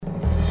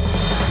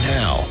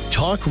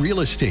Talk Real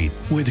Estate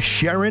with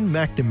Sharon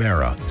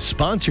McNamara,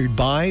 sponsored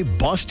by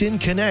Boston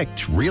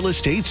Connect Real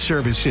Estate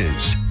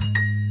Services.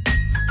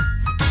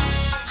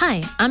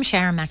 Hi, I'm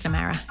Sharon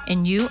McNamara,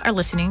 and you are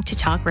listening to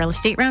Talk Real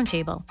Estate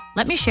Roundtable.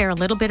 Let me share a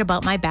little bit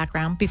about my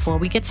background before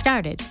we get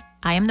started.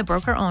 I am the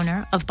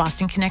broker-owner of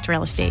Boston Connect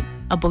Real Estate,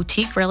 a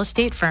boutique real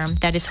estate firm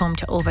that is home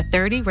to over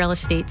 30 real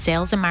estate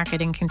sales and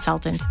marketing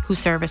consultants who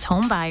service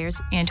home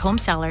buyers and home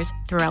sellers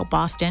throughout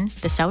Boston,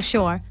 the South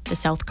Shore, the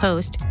South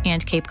Coast,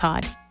 and Cape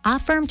Cod. Our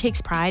firm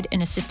takes pride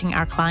in assisting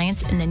our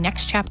clients in the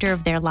next chapter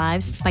of their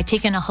lives by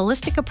taking a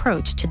holistic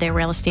approach to their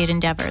real estate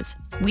endeavors.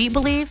 We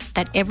believe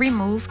that every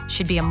move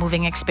should be a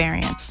moving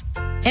experience.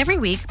 Every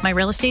week, my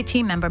real estate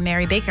team member,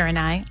 Mary Baker, and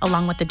I,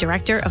 along with the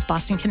director of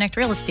Boston Connect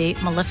Real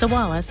Estate, Melissa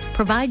Wallace,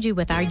 provide you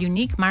with our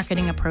unique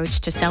marketing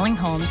approach to selling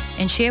homes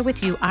and share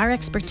with you our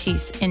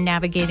expertise in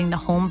navigating the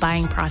home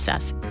buying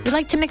process. We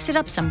like to mix it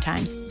up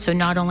sometimes, so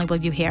not only will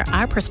you hear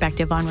our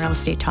perspective on real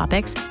estate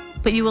topics,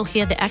 but you will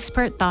hear the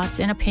expert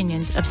thoughts and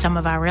opinions of some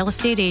of our real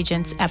estate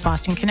agents at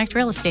Boston Connect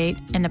Real Estate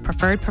and the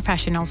preferred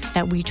professionals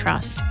that we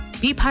trust.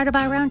 Be part of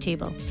our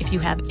roundtable. If you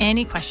have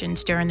any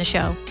questions during the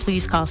show,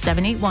 please call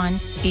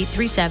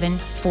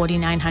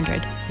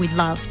 781-837-4900. We'd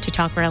love to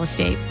talk real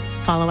estate.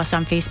 Follow us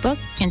on Facebook,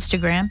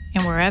 Instagram,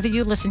 and wherever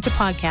you listen to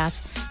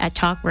podcasts at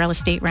Talk Real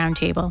Estate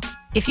Roundtable.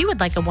 If you would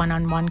like a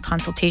one-on-one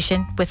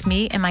consultation with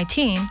me and my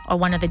team or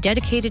one of the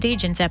dedicated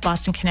agents at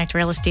Boston Connect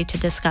Real Estate to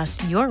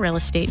discuss your real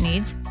estate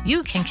needs,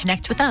 you can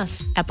connect with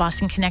us at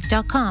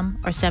bostonconnect.com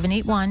or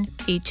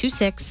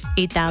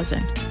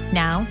 781-826-8000.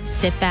 Now,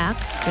 sit back,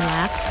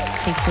 relax,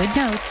 take good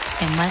notes,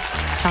 and let's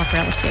talk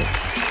real estate.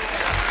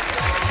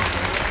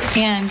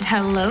 And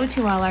hello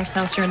to all our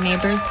South Shore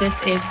neighbors. This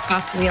is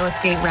Talk Real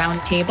Estate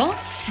Roundtable,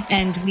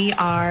 and we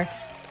are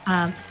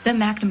the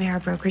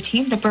McNamara broker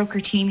team, the broker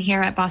team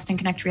here at Boston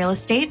Connect Real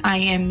Estate. I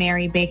am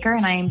Mary Baker,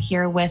 and I am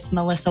here with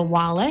Melissa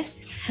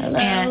Wallace.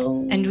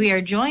 Hello. And we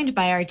are joined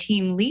by our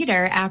team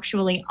leader,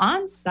 actually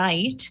on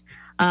site,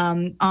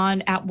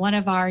 at one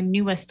of our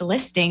newest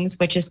listings,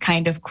 which is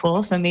kind of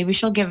cool. So maybe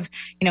she'll give,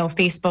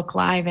 Facebook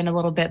Live in a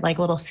little bit, like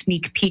a little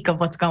sneak peek of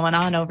what's going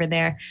on over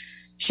there.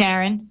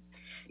 Sharon,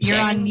 you're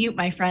on mute,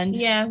 my friend.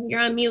 Yeah,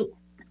 you're on mute.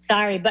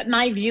 Sorry, but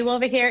my view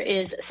over here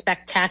is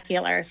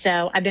spectacular.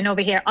 So I've been over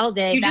here all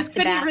day. You just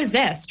couldn't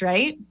resist,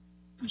 right?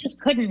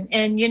 Just couldn't.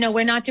 And,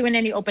 we're not doing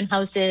any open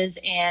houses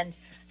and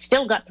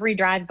still got 3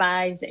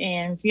 drive-bys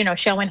and,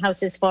 showing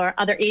houses for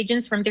other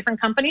agents from different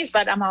companies.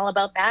 But I'm all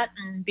about that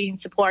and being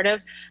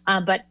supportive.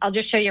 But I'll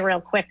just show you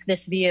real quick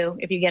this view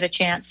if you get a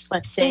chance.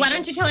 Let's see. Well, why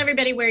don't you tell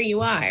everybody where you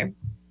are?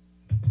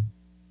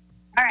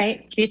 All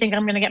right. Do you think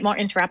I'm going to get more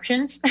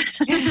interruptions?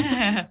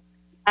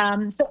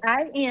 So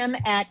I am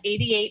at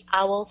 88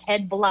 Owl's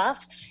Head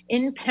Bluff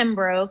in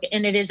Pembroke,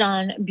 and it is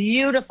on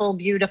beautiful,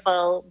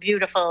 beautiful,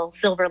 beautiful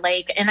Silver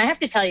Lake. And I have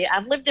to tell you,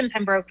 I've lived in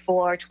Pembroke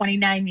for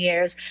 29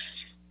 years.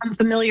 I'm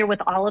familiar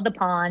with all of the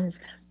ponds.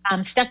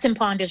 Stetson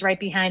Pond is right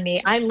behind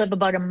me. I live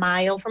about a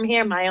mile from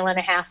here, mile and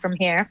a half from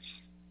here.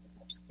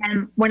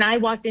 And when I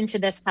walked into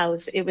this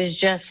house, it was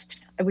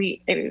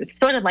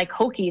sort of like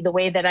hokey, the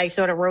way that I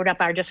sort of wrote up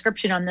our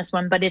description on this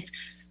one, but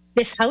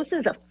this house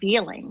is a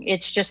feeling.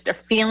 It's just a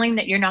feeling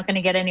that you're not going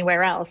to get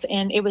anywhere else.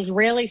 And it was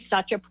really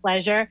such a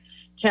pleasure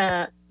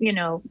to,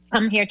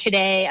 come here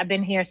today. I've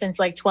been here since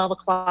like 12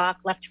 o'clock,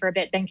 left for a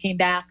bit, then came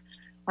back,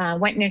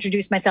 went and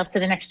introduced myself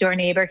to the next door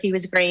neighbor. He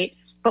was great.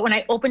 But when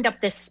I opened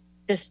up this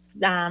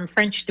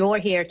French door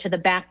here to the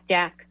back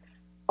deck,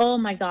 oh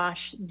my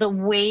gosh, the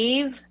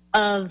wave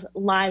of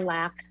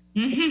lilac,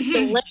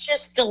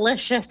 delicious,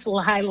 delicious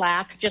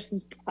lilac just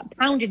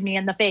pounded me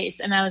in the face.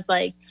 And I was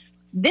like,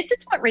 this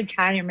is what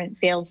retirement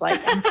feels like.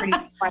 I'm pretty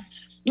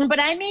but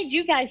I made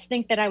you guys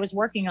think that I was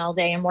working all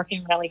day and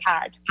working really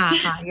hard.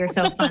 You're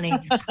so funny.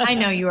 I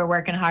know you were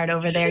working hard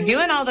over there.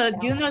 Doing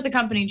those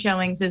accompanied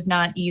showings is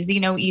not easy.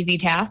 No easy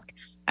task.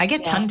 I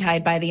get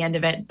tongue-tied by the end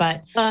of it,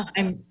 but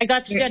I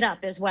got stood up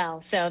as well.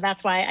 So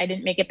that's why I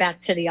didn't make it back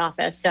to the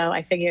office. So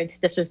I figured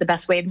this was the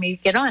best way for me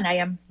to get on. I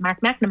am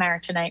Mark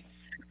McNamara tonight.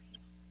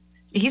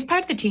 He's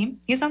part of the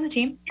team. He's on the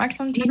team. Mark's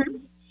on the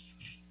team.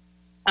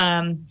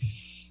 Mm-hmm.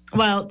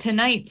 Well,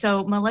 tonight,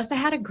 so Melissa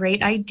had a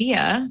great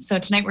idea. So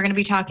tonight we're going to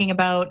be talking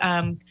about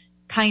I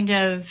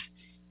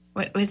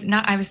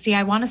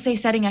want to say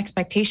setting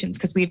expectations,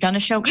 because we've done a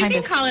show you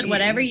can call it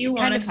whatever you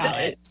want to call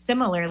it.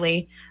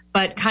 Similarly,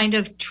 but kind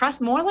of trust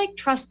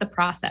the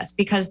process,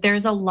 because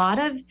there's a lot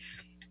of,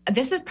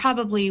 this is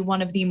probably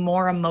one of the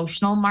more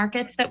emotional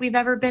markets that we've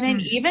ever been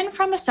in, even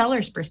from a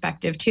seller's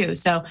perspective too.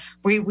 So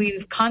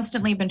we've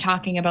constantly been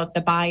talking about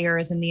the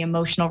buyers and the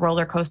emotional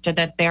roller coaster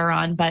that they're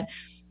on, but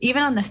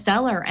even on the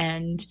seller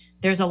end,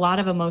 there's a lot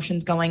of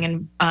emotions going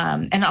and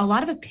a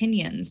lot of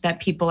opinions that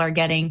people are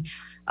getting,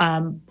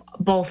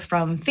 both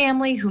from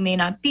family who may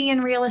not be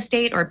in real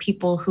estate or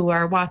people who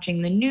are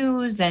watching the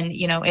news, and,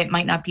 it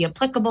might not be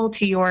applicable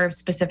to your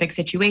specific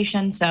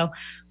situation. So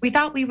we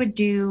thought we would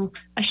do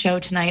a show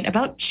tonight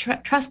about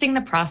trusting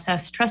the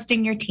process,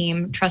 trusting your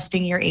team,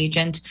 trusting your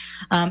agent,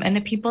 and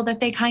the people that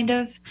they kind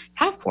of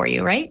have for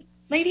you, right,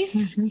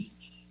 ladies? Mm-hmm.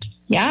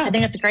 Yeah. I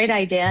think it's a great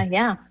idea.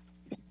 Yeah.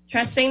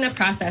 Trusting the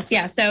process.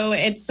 Yeah. So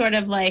it's sort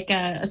of like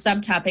a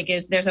subtopic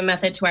is there's a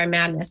method to our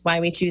madness,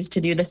 why we choose to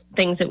do the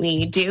things that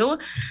we do.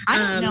 I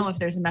don't know if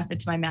there's a method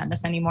to my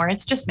madness anymore.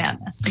 It's just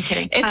madness. I'm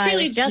kidding. It's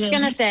really just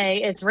going to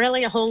say it's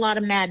really a whole lot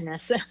of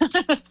madness.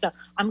 So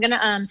I'm going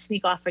to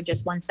sneak off for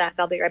just one sec.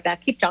 I'll be right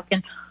back. Keep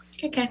talking.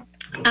 Okay.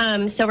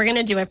 So we're going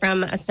to do it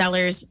from a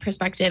seller's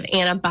perspective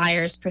and a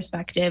buyer's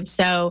perspective.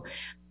 So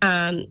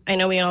I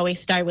know we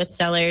always start with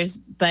sellers,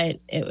 but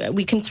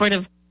we can sort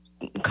of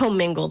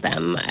commingle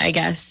them, I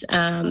guess,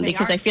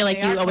 because I feel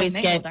like you always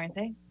get, aren't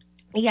they?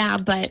 Yeah,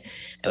 but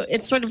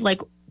it's sort of like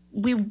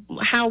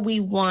how we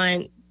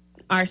want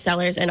our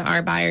sellers and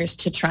our buyers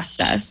to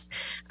trust us,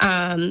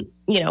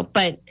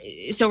 but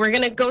so we're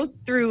going to go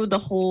through the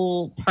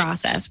whole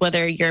process,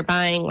 whether you're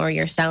buying or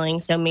you're selling.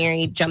 So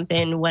Mary, jump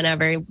in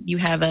whenever you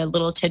have a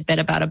little tidbit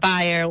about a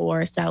buyer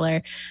or a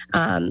seller.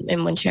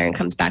 And when Sharon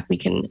comes back, we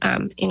can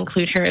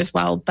include her as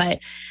well. But,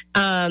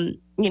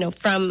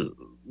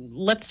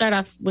 let's start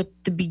off with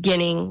the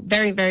beginning,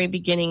 very, very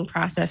beginning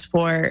process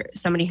for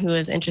somebody who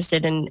is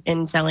interested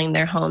in selling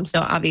their home.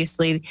 So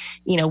obviously,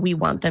 we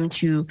want them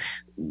to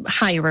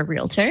hire a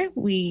realtor.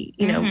 We,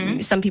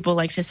 some people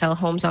like to sell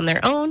homes on their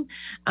own.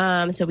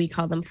 So we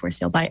call them for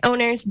sale by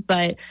owners.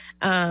 But,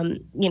 part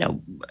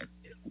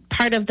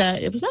of was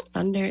that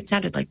thunder? It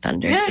sounded like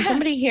thunder. Is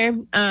somebody here?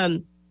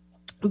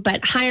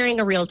 But hiring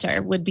a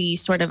realtor would be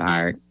sort of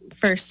our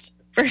first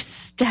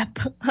step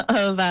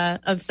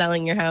of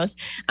selling your house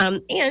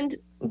and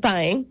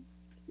buying.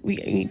 Were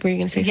you going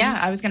to say something? Yeah,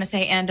 I was going to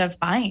say, and of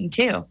buying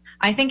too.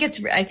 I think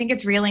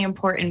it's really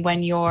important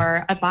when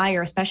you're a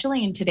buyer,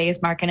 especially in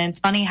today's market. And it's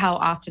funny how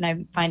often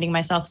I'm finding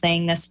myself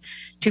saying this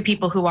to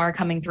people who are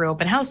coming through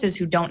open houses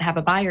who don't have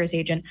a buyer's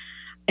agent.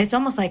 It's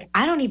almost like,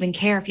 I don't even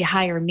care if you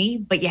hire me,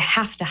 but you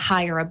have to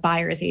hire a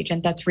buyer's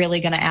agent that's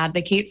really going to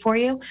advocate for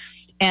you.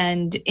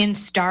 And in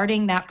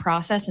starting that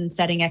process and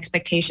setting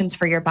expectations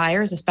for your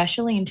buyers,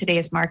 especially in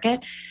today's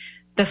market,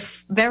 the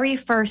very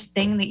first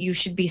thing that you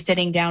should be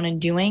sitting down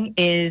and doing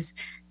is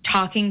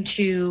talking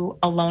to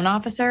a loan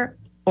officer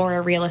or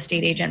a real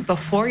estate agent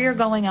before you're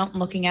going out and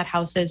looking at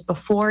houses,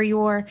 before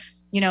you're,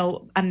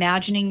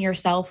 imagining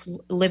yourself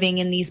living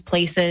in these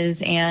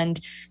places and,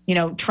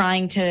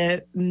 trying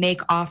to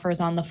make offers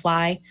on the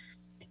fly.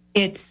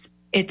 It's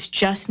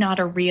just not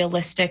a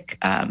realistic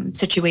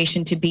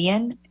situation to be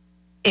in.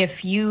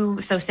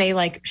 Say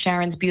like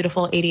Sharon's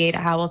beautiful 88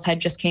 Owl's Head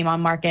just came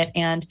on market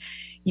and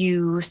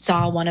you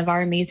saw one of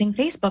our amazing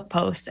Facebook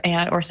posts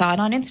or saw it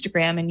on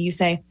Instagram and you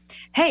say,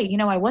 hey,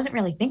 I wasn't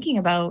really thinking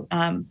about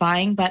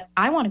buying, but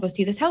I want to go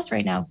see this house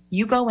right now.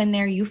 You go in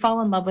there, you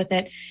fall in love with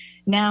it.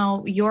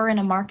 Now you're in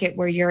a market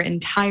where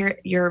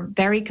you're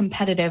very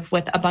competitive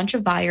with a bunch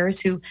of buyers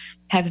who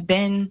have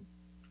been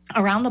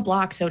around the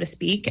block, so to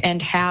speak,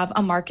 and have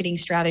a marketing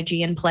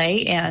strategy in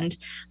play. And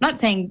I'm not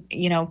saying,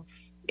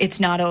 it's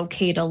not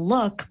okay to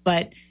look,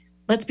 but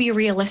let's be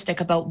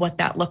realistic about what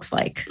that looks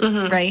like,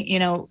 right?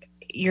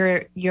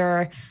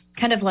 You're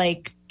kind of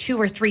like 2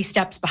 or 3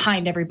 steps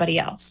behind everybody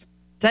else.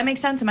 Does that make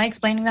sense? Am I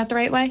explaining that the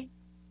right way?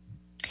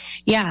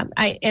 Yeah.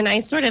 I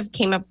sort of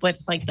came up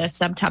with like the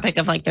subtopic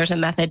of like, there's a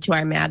method to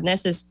our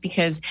madness is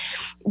because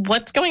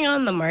what's going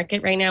on in the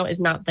market right now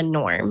is not the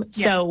norm.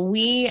 Yeah. So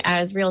we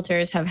as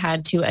realtors have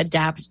had to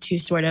adapt to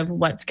sort of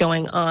what's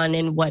going on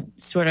and what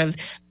sort of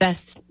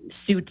best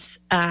suits,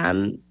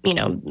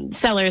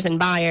 sellers and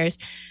buyers.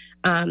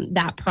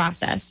 That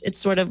process. It's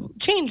sort of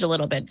changed a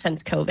little bit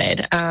since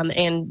COVID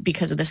and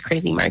because of this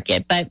crazy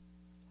market. But,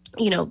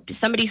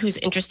 somebody who's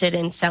interested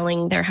in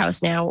selling their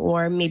house now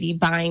or maybe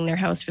buying their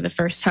house for the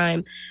first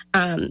time,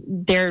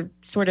 they're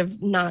sort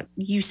of not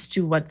used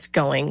to what's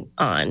going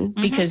on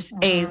because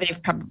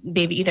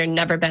they've either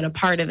never been a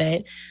part of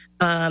it.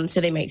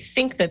 So they might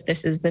think that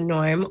this is the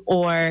norm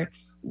or,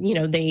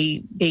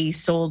 they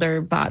sold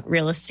or bought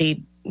real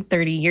estate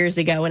 30 years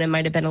ago and it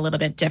might have been a little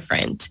bit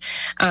different.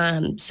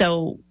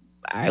 So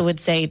I would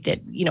say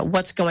that,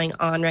 what's going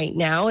on right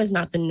now is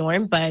not the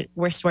norm, but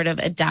we're sort of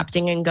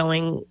adapting and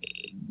going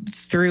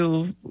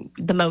through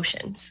the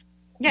motions.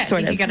 Yeah,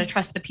 you got to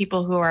trust the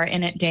people who are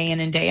in it day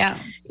in and day out.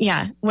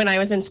 Yeah. When I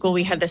was in school,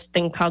 we had this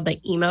thing called the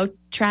emo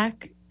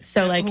track.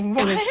 So like It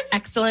was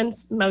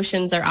excellence,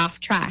 motions are off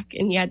track.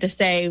 And you had to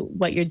say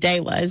what your day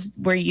was.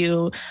 Where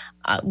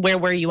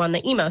were you on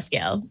the emo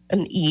scale?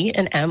 An E,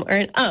 an M, or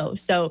an O?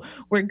 So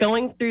we're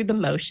going through the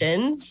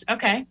motions.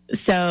 Okay.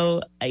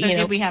 So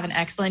did we have an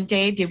excellent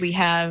day? Did we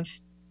have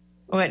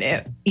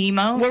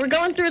emo? Well, we're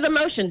going through the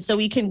motions so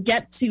we can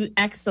get to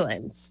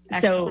excellence.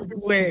 So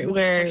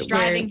we're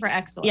striving for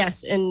excellence.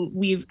 Yes. And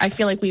I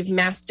feel like we've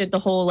mastered the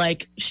whole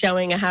like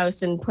showing a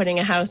house and putting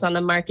a house on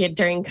the market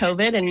during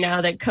COVID. And now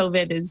that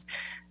COVID is,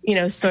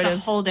 sort of a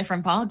whole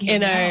different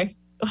ballgame.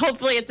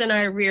 Hopefully it's in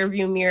our rear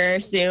view mirror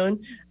soon.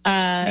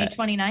 May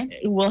 29th.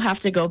 We'll have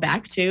to go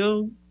back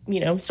to,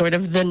 sort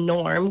of the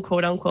norm,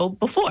 quote unquote,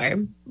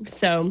 before.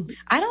 So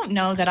I don't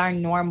know that our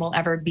norm will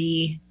ever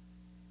be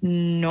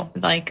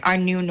our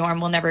new norm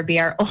will never be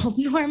our old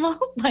normal.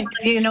 Like,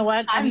 you know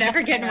what? I'm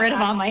never getting rid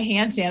of all my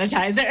hand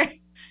sanitizer.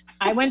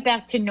 I went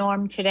back to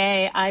norm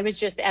today. I was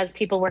just, as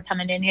people were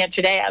coming in here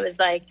today, I was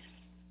like,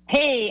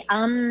 hey,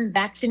 I'm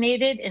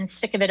vaccinated and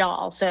sick of it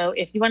all. So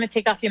if you want to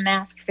take off your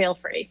mask, feel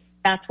free.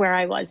 That's where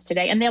I was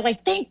today. And they're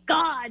like, thank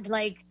God.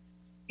 Like,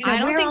 I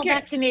don't think you're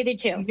vaccinated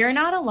too. You're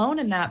not alone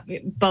in that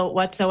boat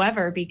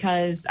whatsoever,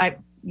 because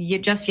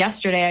just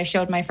yesterday I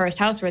showed my first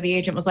house where the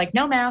agent was like,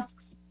 no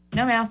masks.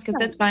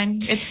 It's fine.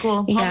 It's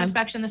cool. Home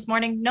inspection this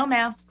morning. No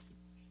masks.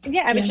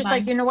 Yeah, I was just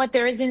like, you know what?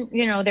 There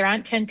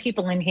aren't 10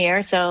 people in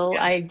here, so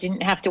I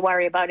didn't have to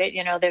worry about it.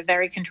 They're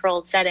very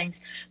controlled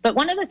settings. But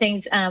one of the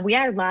things, we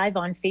are live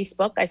on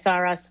Facebook. I saw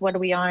us. What are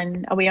we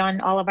on? Are we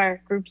on all of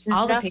our groups and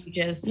all stuff? All the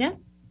pages. Yeah.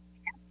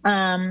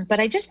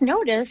 But I just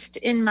noticed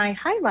in my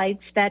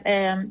highlights that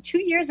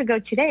 2 years ago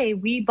today,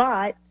 we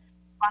bought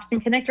Boston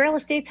Connect Real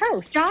Estate's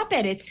house. Stop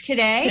it. It's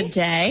today?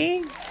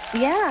 Today?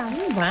 Yeah.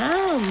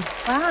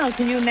 Oh, wow.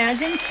 Can you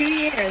imagine? 2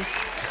 years.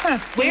 Huh.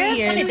 Where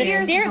is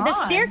the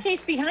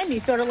staircase behind me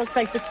sort of looks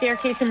like the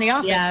staircase in the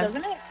office,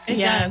 doesn't it? It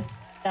does.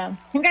 So,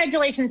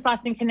 congratulations,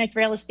 Boston Connect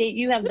Real Estate.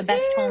 You have the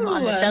best home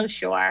on the South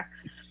Shore.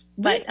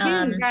 But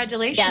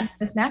congratulations,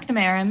 Ms.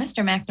 McNamara and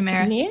Mr.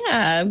 McNamara.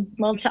 Yeah.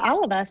 Well, to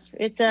all of us,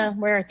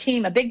 we're a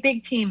team, a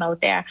big team out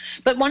there.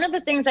 But one of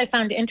the things I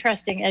found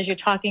interesting as you're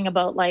talking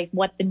about like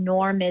what the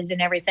norm is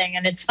and everything,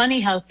 and it's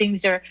funny how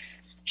things are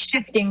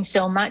shifting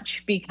so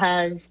much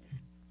because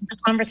the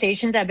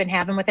conversations I've been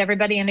having with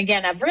everybody, and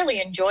again, I've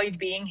really enjoyed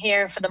being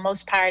here for the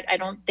most part. I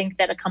don't think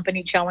that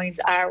accompanied showings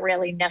are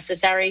really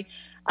necessary,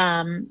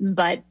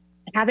 but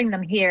having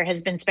them here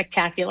has been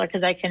spectacular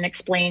because I can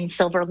explain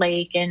Silver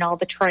Lake and all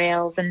the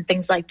trails and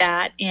things like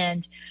that.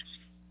 And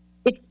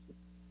it's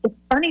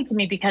funny to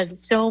me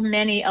because so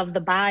many of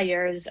the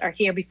buyers are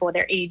here before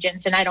their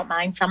agents, and I don't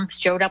mind. Some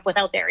showed up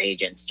without their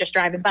agents, just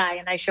driving by,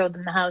 and I showed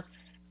them the house.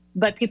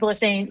 But people are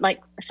saying,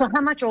 like, so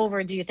how much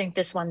over do you think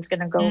this one's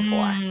going to go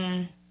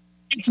for?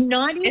 It's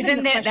not even.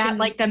 Isn't that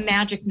like the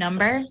magic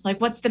number? Like,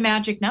 what's the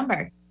magic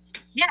number?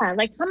 Yeah,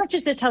 like how much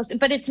is this house?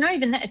 But it's not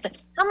even that. It's like,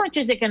 how much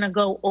is it going to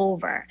go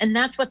over? And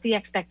that's what the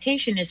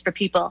expectation is for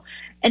people.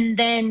 And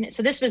then,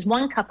 so this was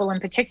one couple in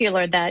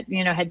particular that,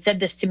 had said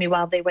this to me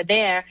while they were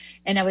there.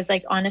 And I was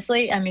like,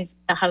 honestly, I mean,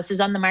 the house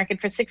is on the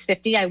market for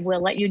 $650. I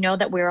will let you know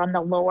that we're on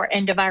the lower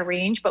end of our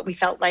range, but we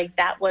felt like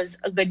that was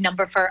a good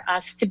number for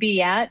us to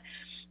be at.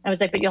 I was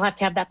like, but you'll have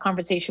to have that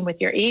conversation with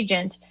your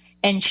agent.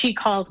 And she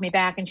called me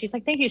back and she's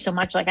like, thank you so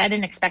much. Like, I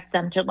didn't expect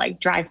them to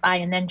like drive by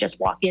and then just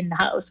walk in the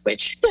house,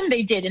 which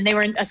they did. And they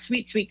were a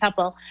sweet, sweet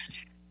couple.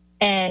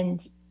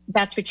 And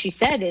that's what she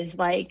said is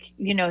like,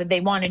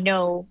 they want to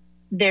know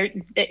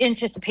the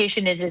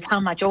anticipation is how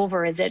much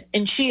over is it?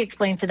 And she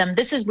explained to them,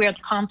 this is where the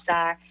comps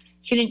are.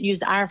 She didn't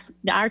use our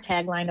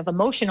tagline of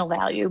emotional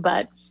value,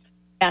 but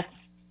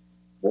that's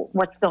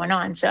what's going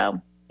on.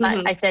 So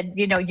I said,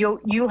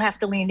 you have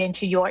to lean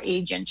into your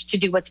agent to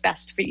do what's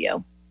best for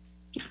you.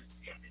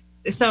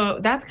 So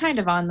that's kind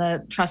of on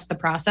the trust the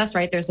process,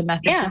 right? There's a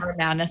method to our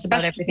madness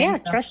about everything. Yeah,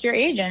 so trust your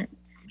agent.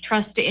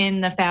 Trust in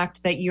the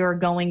fact that you're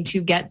going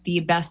to get the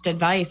best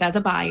advice as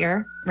a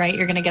buyer, right?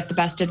 You're going to get the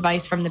best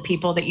advice from the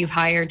people that you've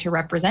hired to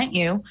represent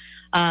you,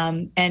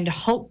 and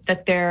hope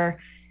that they're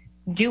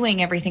doing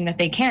everything that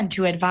they can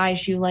to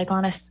advise you like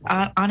on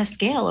a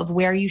scale of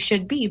where you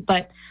should be.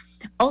 But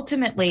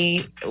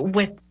ultimately,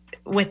 with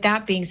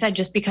that being said,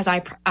 just because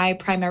I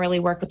primarily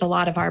work with a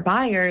lot of our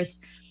buyers,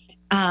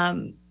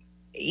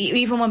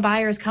 even when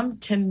buyers come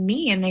to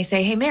me and they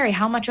say, hey, Mary,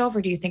 how much over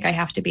do you think I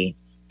have to be?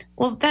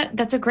 Well,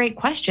 that's a great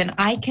question.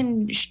 I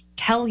can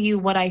tell you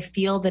what I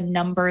feel the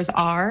numbers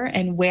are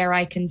and where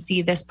I can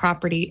see this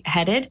property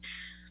headed.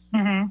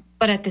 Mm-hmm.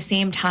 But at the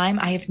same time,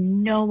 I have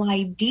no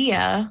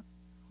idea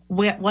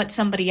what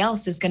somebody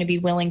else is going to be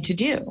willing to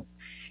do.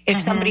 If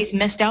somebody's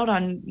missed out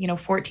on,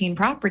 14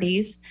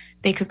 properties,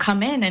 they could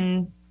come in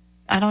and,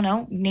 I don't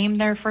know, name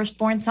their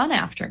firstborn son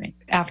after me.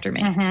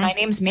 My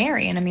name's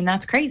Mary. And I mean,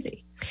 that's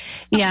crazy.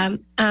 Yeah.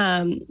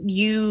 Sorry,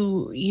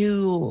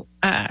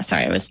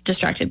 I was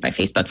distracted by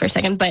Facebook for a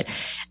second, but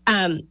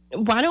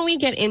why don't we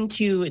get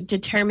into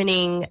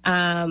determining,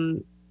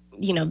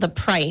 the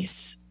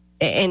price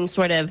and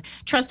sort of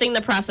trusting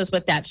the process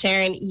with that.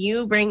 Sharon,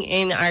 you bring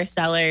in our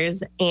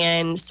sellers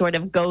and sort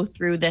of go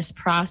through this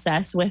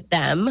process with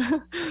them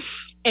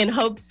in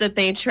hopes that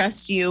they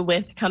trust you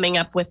with coming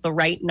up with the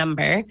right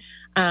number.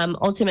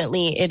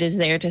 Ultimately, it is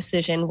their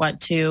decision what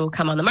to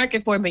come on the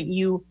market for, but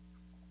you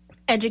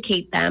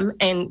educate them.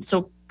 And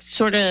so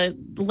sort of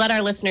let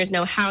our listeners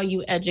know how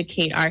you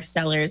educate our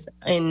sellers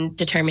in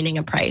determining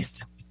a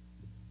price.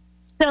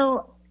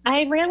 So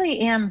I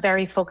really am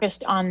very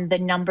focused on the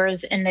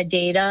numbers and the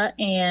data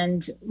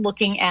and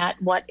looking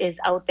at what is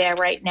out there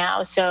right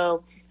now.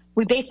 So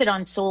we base it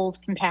on sold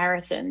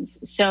comparisons.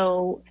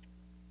 So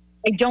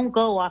I don't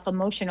go off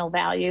emotional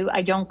value.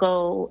 I don't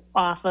go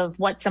off of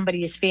what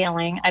somebody is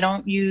feeling. I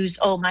don't use,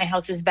 my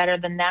house is better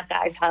than that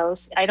guy's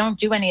house. I don't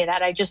do any of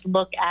that. I just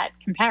look at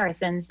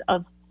comparisons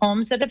of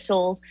homes that have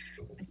sold.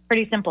 It's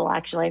pretty simple,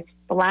 actually.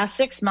 The last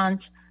 6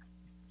 months,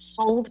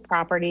 sold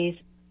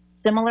properties,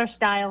 similar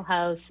style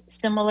house,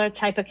 similar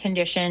type of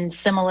condition,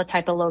 similar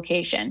type of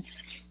location.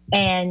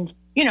 And,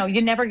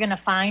 you're never going to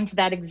find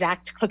that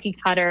exact cookie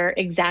cutter,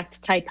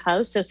 exact type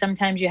house. So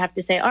sometimes you have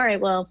to say, all right,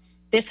 well,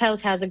 this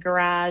house has a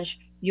garage,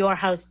 your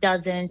house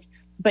doesn't,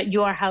 but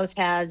your house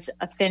has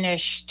a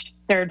finished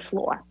third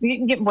floor, you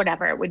can get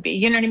whatever it would be.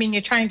 You know what I mean?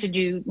 You're trying to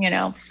do,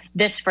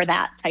 this for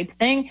that type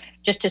thing,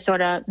 just to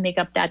sort of make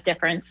up that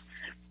difference.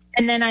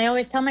 And then I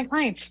always tell my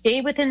clients, stay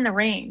within the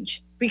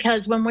range,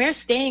 because when we're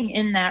staying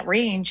in that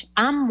range,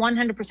 I'm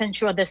 100%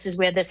 sure this is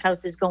where this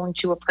house is going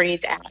to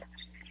appraise at.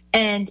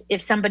 And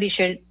if somebody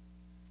should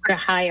put a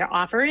higher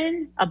offer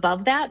in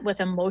above that with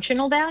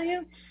emotional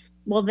value,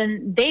 well,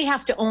 then they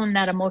have to own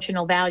that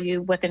emotional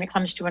value when it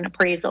comes to an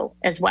appraisal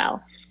as well.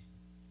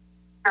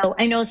 So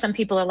I know some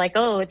people are like,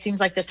 oh, it seems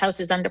like this house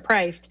is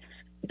underpriced.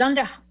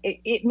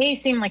 It may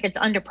seem like it's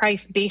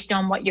underpriced based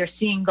on what you're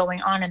seeing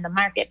going on in the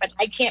market, but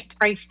I can't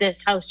price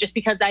this house just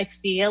because I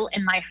feel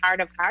in my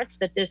heart of hearts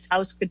that this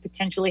house could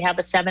potentially have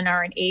a 7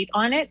 or an 8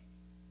 on it,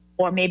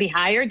 or maybe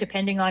higher,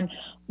 depending on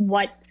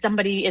what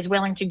somebody is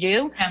willing to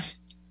do. Yeah.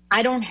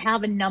 I don't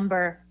have a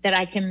number that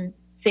I can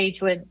say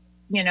to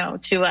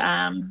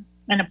an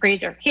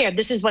appraiser, here,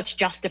 this is what's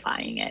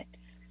justifying it.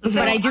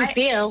 So but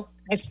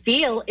I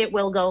feel it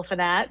will go for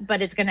that,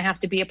 but it's going to have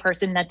to be a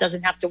person that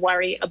doesn't have to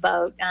worry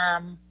about,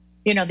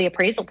 the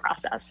appraisal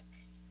process.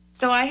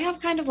 So I have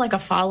kind of like a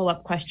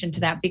follow-up question to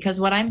that, because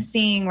what I'm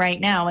seeing right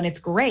now, and it's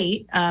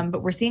great,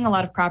 but we're seeing a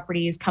lot of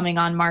properties coming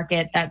on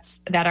market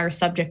that are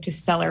subject to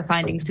seller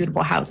finding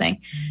suitable housing,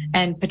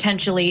 and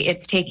potentially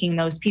it's taking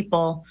those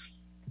people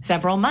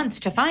several months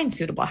to find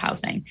suitable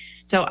housing.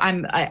 So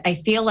I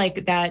feel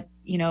like that,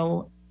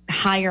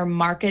 higher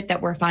market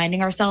that we're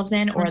finding ourselves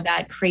in, or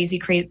that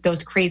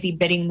those crazy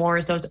bidding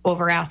wars, those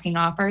over asking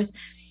offers,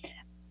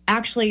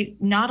 actually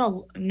not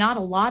a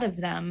lot of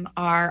them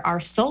are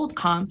sold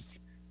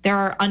comps. There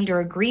are under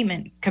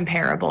agreement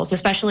comparables,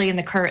 especially in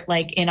the current,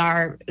 like in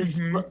our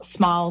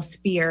small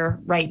sphere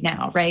right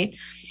now, right?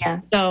 Yeah.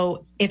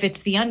 So if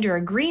it's the under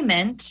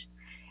agreement,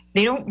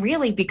 they don't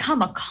really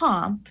become a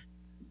comp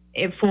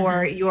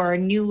for your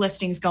new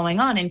listings going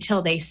on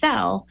until they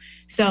sell.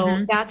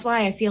 So that's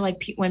why I feel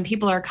like when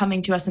people are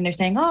coming to us and they're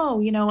saying,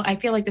 oh, I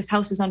feel like this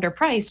house is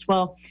underpriced.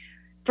 Well,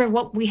 for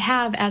what we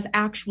have as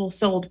actual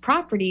sold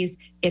properties,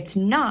 it's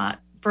not.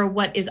 For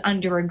what is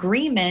under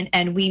agreement,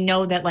 and we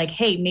know that, like,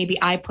 hey, maybe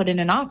I put in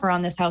an offer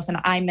on this house and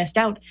I missed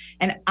out,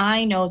 and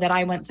I know that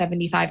I went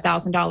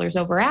 $75,000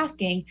 over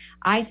asking,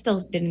 I still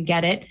didn't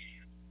get it.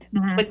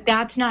 But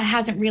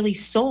hasn't really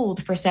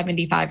sold for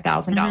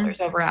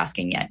 $75,000 over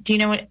asking yet. Do you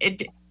know what you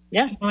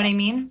know what I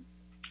mean?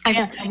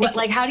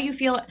 How do you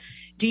feel?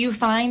 Do you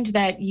find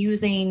that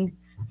using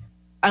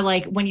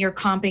when you're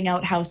comping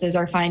out houses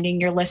or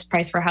finding your list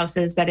price for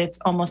houses, that it's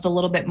almost a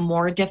little bit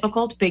more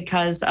difficult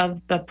because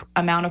of the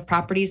amount of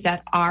properties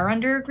that are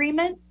under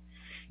agreement?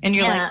 And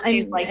you're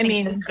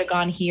this could have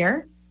gone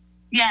here.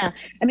 Yeah.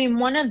 I mean,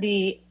 one of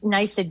the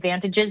nice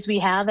advantages we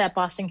have at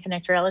Boston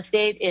Connect Real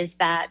Estate is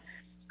that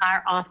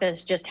our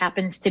office just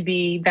happens to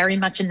be very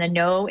much in the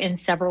know in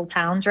several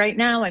towns right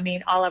now. I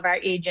mean, all of our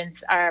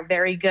agents are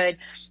very good.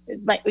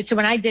 So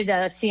when I did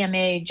a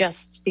CMA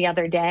just the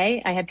other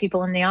day, I had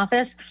people in the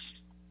office.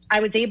 I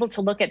was able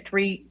to look at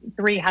three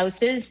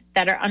houses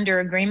that are under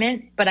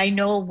agreement, but I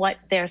know what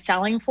they're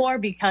selling for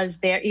because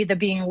they're either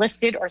being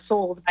listed or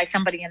sold by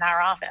somebody in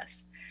our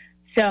office.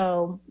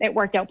 So it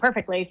worked out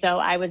perfectly. So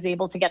I was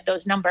able to get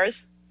those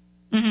numbers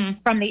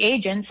from the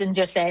agents and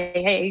just say,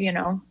 hey,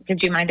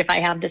 could you mind if I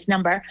have this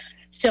number?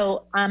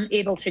 So I'm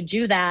able to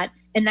do that.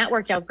 And that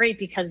worked out great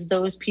because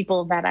those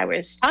people that I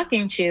was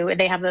talking to,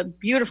 they have a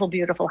beautiful,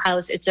 beautiful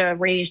house. It's a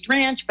raised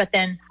ranch, but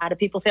then how do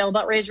people feel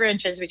about raised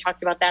ranches? We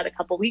talked about that a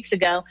couple of weeks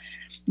ago,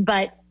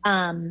 but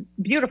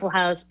beautiful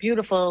house,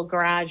 beautiful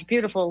garage,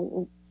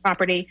 beautiful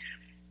property.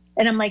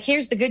 And I'm like,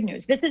 here's the good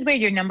news. This is where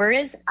your number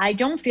is. I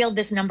don't feel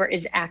this number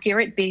is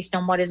accurate based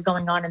on what is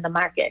going on in the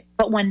market.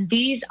 But when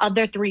these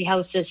other 3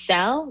 houses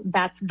sell,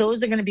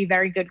 those are going to be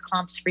very good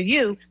comps for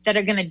you that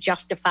are going to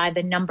justify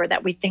the number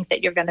that we think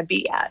that you're going to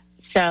be at.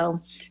 So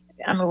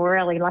we're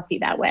really lucky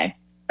that way.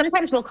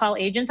 Sometimes we'll call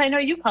agents. I know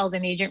you called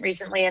an agent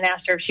recently and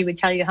asked her if she would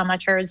tell you how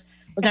much hers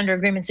was under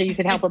agreement so you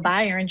could help a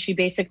buyer. And she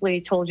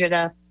basically told you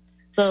to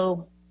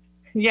go.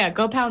 Yeah,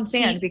 go pound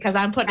sand because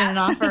I'm putting an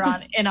offer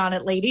on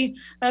it, lady.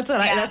 That's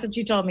what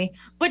she told me.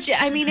 Which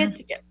I mean,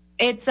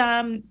 it's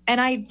and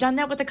I've done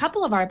that with a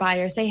couple of our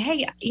buyers. Say,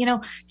 hey,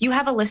 you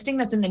have a listing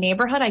that's in the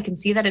neighborhood. I can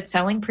see that it's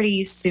selling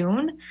pretty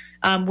soon.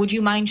 Would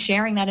you mind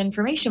sharing that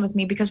information with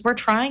me? Because we're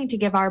trying to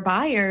give our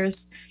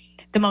buyers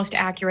the most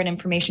accurate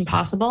information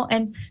possible.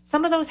 And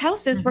some of those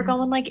houses were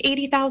going like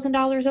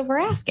 $80,000 over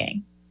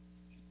asking.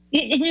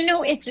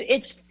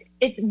 It's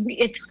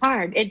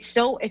hard. It's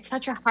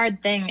such a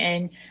hard thing.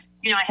 And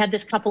I had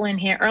this couple in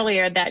here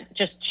earlier that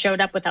just showed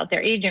up without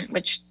their agent,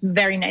 which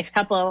very nice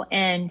couple.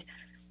 And,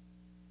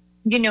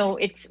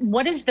 it's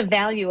what is the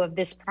value of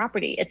this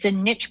property? It's a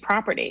niche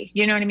property.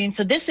 You know what I mean?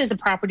 So this is a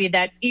property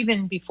that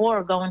even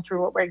before going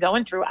through what we're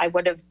going through, I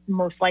would have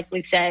most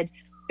likely said,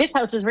 this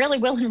house is really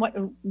willing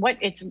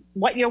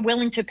what you're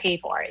willing to pay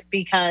for it,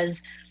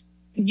 because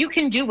you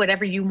can do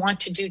whatever you want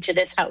to do to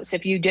this house.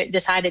 If you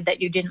decided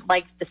that you didn't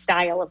like the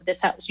style of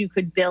this house, you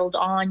could build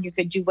on, you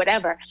could do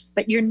whatever,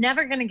 but you're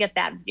never going to get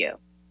that view.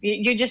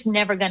 You're just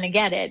never going to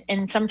get it.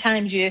 And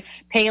sometimes you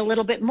pay a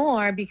little bit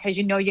more because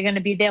you know you're going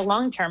to be there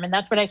long term. And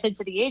that's what I said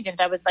to the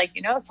agent. I was like,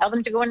 tell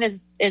them to go in as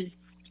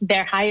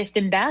their highest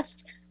and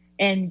best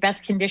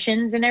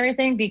conditions and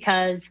everything,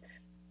 because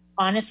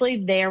honestly,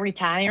 they're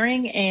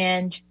retiring.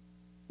 And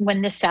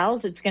when this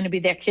sells, it's going to be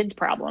their kids'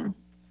 problem.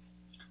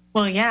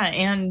 Well, yeah.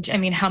 And I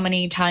mean, how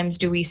many times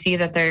do we see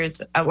that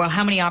there's,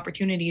 how many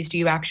opportunities do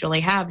you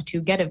actually have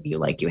to get a view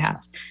like you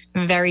have?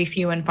 Very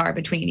few and far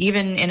between,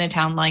 even in a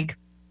town like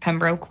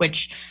Pembroke,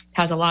 which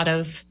has a lot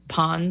of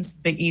ponds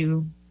that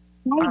you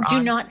I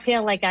do not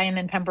feel like I am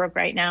in Pembroke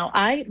right now.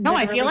 I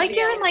feel like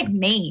you're in like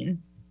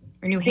Maine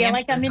or New Hampshire. I feel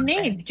like I'm in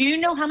Maine. Do you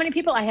know how many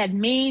people I had?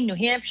 Maine, New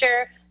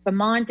Hampshire,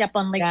 Vermont, up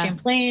on Lake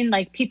Champlain,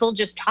 like people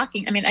just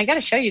talking. I mean, I got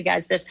to show you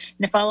guys this.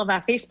 And if all of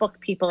our Facebook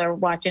people are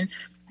watching,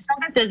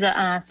 there's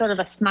a sort of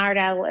a smart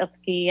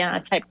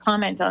alecky type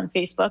comment on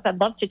Facebook. I'd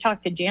love to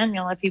talk to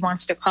Daniel if he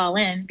wants to call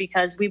in,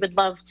 because we would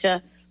love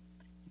to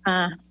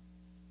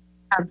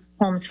have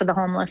homes for the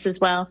homeless as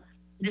well.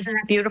 Isn't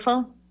that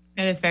beautiful?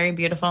 It is very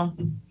beautiful.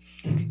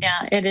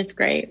 Yeah, it is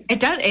great. It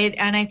does.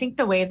 And I think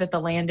the way that the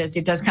land is,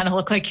 it does kind of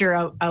look like you're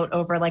out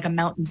over like a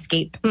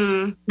mountainscape.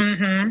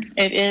 Mm-hmm.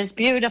 It is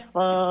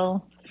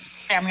beautiful.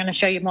 I'm going to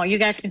show you more. You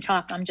guys can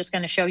talk. I'm just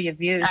going to show you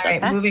views. All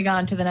right, moving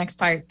on to the next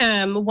part.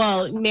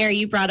 Well, Mary,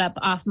 you brought up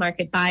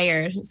off-market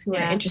buyers who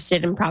are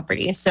interested in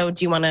property. So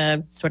do you want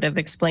to sort of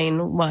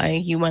explain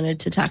why you wanted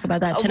to talk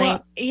about that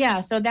tonight?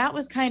 So that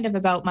was kind of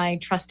about my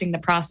trusting the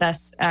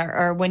process,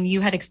 or when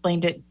you had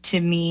explained it to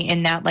me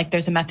in that, like,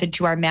 there's a method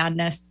to our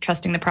madness,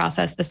 trusting the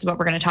process. This is what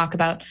we're going to talk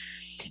about.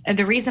 And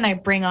the reason I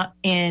bring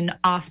in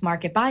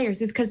off-market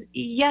buyers is because,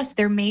 yes,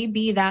 there may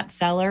be that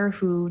seller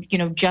who,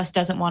 just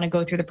doesn't want to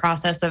go through the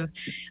process of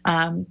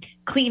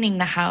cleaning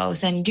the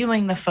house and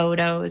doing the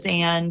photos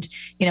and,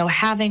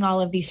 having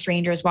all of these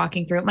strangers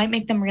walking through. It might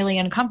make them really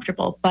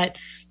uncomfortable, but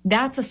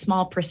that's a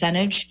small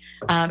percentage.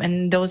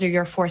 And those are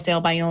your for sale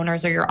by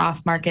owners or your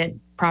off-market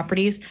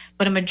properties.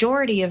 But a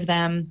majority of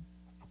them,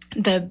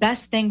 the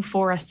best thing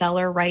for a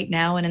seller right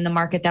now and in the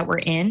market that we're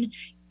in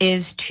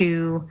is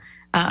to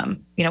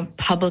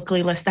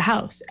publicly list the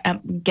house,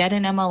 get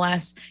an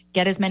MLS,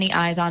 get as many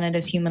eyes on it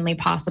as humanly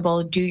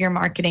possible, do your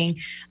marketing,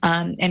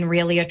 and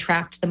really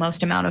attract the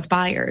most amount of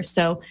buyers.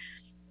 So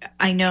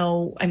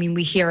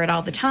we hear it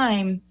all the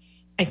time.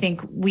 I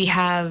think we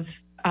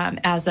have,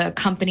 as a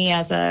company,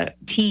 as a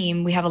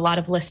team, we have a lot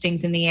of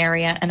listings in the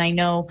area. And I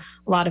know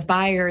a lot of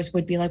buyers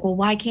would be like, well,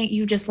 why can't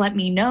you just let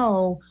me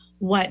know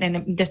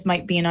and this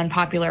might be an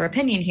unpopular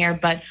opinion here,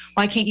 but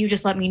why can't you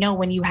just let me know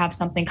when you have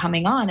something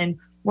coming on? And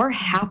we're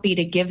happy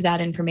to give that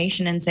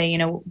information and say,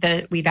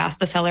 that we've asked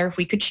the seller if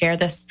we could share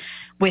this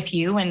with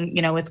you. And,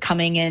 it's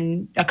coming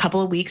in a couple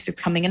of weeks,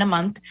 it's coming in a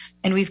month.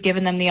 And we've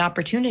given them the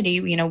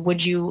opportunity,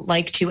 would you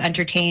like to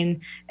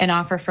entertain an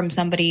offer from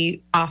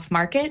somebody off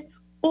market,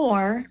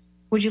 or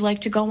would you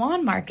like to go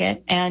on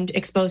market and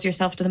expose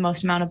yourself to the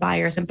most amount of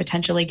buyers and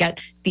potentially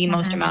get the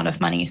most amount of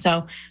money?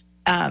 So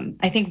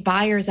I think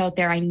buyers out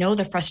there, I know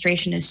the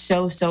frustration is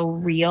so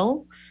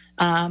real.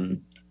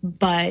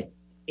 But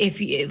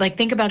if you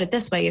think about it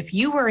this way, if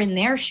you were in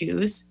their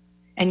shoes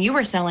and you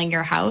were selling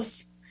your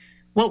house,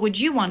 what would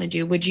you want to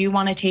do? Would you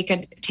want to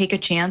take a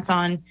chance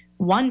on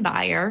one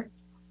buyer,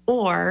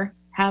 or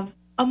have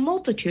a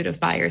multitude of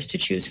buyers to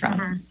choose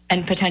from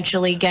and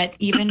potentially get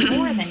even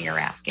more than you're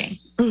asking?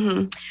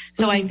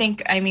 So I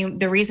think,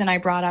 the reason I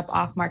brought up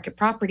off-market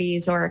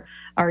properties or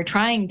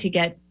trying to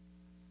get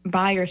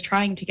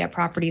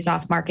properties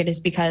off market is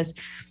because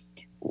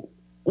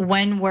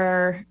when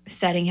we're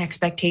setting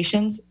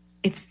expectations,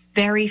 it's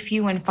very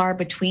few and far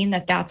between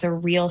that's a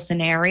real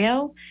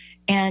scenario.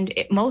 And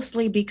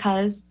mostly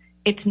because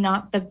it's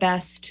not the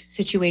best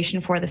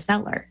situation for the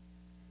seller.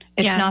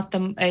 It's not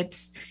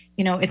it's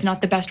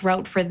not the best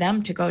route for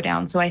them to go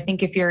down. So I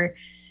think if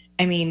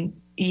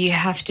you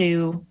have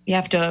to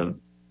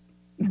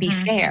be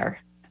fair.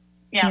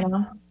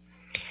 Yeah.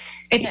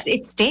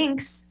 It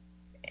stinks.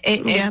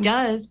 It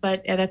does,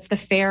 but that's the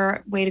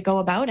fair way to go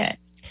about it.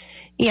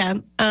 Yeah.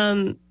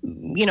 And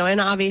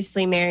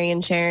obviously Mary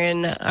and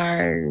Sharon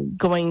are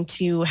going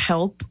to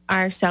help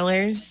our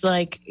sellers,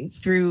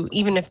 through,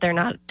 even if they're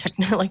not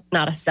technically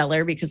not a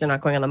seller because they're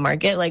not going on the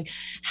market,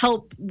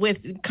 help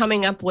with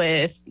coming up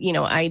with,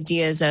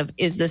 ideas of,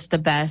 is this the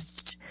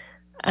best,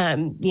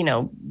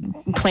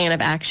 plan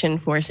of action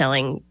for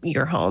selling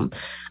your home?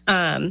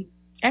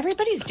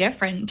 Everybody's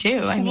different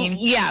too.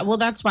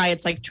 That's why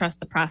it's trust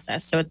the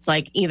process. So it's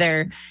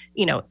either,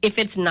 if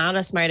it's not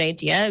a smart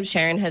idea,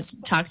 Sharon has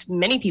talked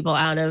many people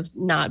out of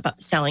not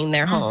selling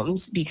their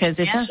homes because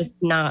it's just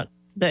not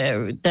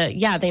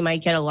they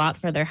might get a lot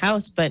for their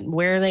house, but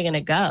where are they going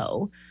to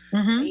go?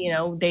 You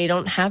know, they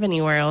don't have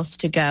anywhere else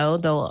to go.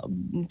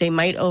 They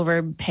might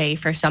overpay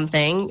for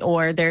something,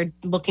 or they're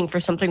looking for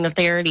something that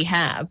they already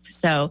have.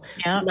 So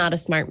not a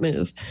smart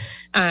move.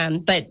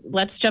 But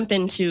let's jump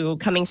into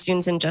coming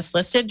soons and just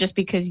listed, just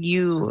because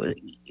you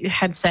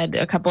had said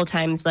a couple of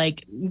times,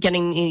 like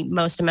getting the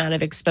most amount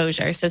of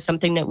exposure. So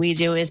something that we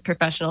do is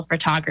professional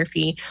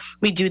photography.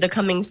 We do the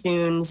coming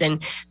soons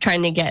and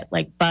trying to get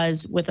like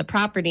buzz with a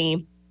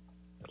property,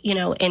 you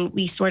know, and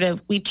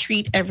we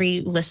treat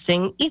every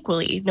listing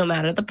equally, no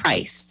matter the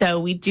price. So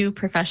we do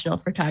professional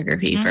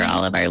photography for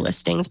all of our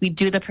listings. We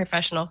do the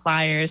professional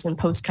flyers and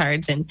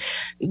postcards and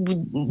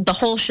the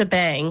whole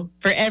shebang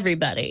for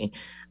everybody.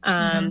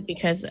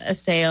 Because a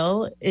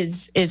sale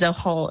is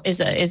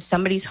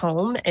somebody's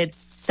home. It's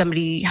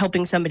somebody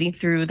helping somebody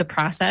through the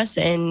process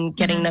and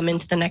getting them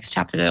into the next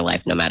chapter of their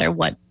life, no matter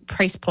what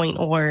price point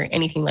or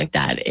anything like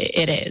that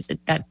it is.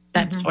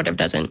 That sort of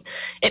doesn't,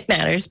 it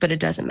matters, but it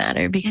doesn't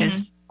matter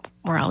because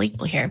we're all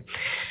equal here.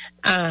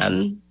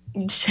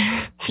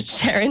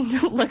 Sharon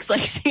looks like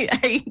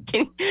I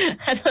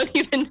don't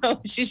even know.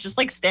 She's just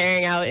like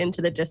staring out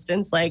into the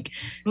distance, like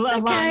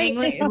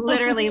longingly,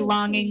 literally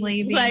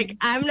longingly. Like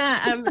I'm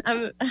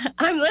listening,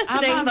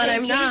 but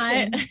I'm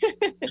not.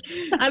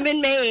 I'm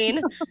in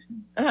Maine.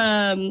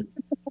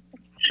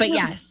 But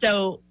yeah,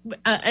 so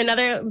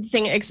another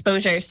thing,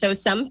 exposure. So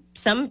some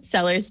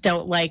sellers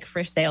don't like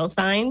for sale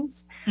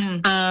signs.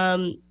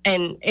 And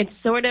it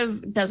sort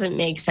of doesn't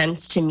make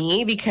sense to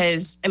me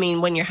because, I mean,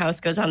 when your house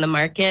goes on the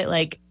market,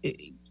 like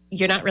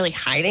you're not really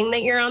hiding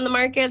that you're on the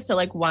market. So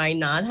like, why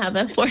not have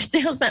a for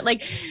sale sign?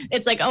 Like,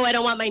 it's like, oh, I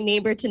don't want my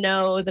neighbor to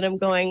know that I'm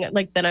going,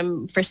 like that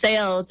I'm for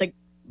sale. It's like,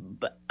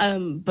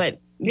 but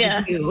you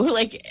do.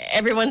 Like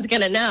everyone's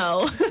going to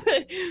know.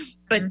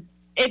 But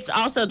it's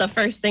also the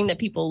first thing that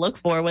people look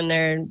for when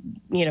they're,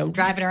 you know,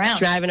 driving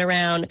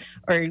around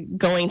or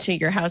going to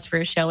your house for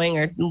a showing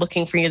or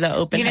looking for you the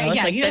open house.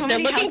 Like they're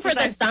looking for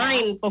the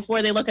sign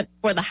before they look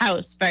for the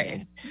house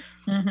first.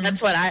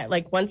 That's what I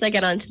like. Once I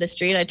get onto the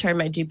street, I turn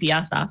my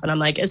GPS off and I'm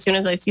like, as soon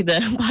as I see the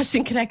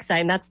Boston Connect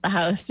sign, that's the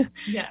house.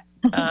 Yeah.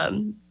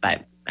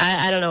 But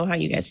I don't know how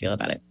you guys feel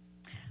about it.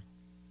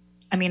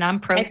 I mean,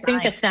 I'm pro sign. I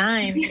think a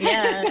sign.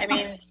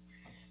 Yeah.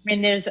 I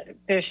mean, there's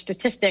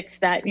statistics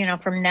that, you know,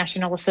 from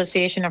National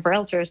Association of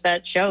Realtors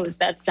that shows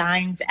that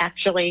signs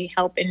actually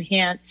help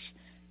enhance,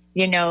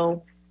 you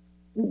know,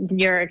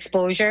 your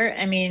exposure.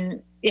 I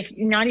mean, if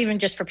not even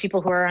just for people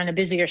who are on a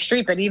busier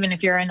street, but even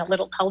if you're in a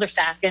little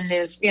cul-de-sac and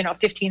there's, you know,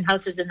 15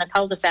 houses in the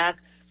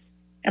cul-de-sac,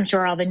 I'm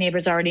sure all the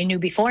neighbors already knew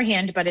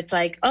beforehand, but it's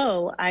like,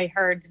 oh, I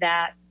heard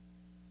that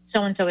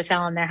so-and-so is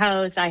selling their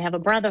house. I have a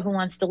brother who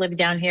wants to live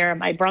down here,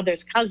 my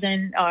brother's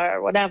cousin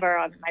or whatever,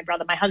 or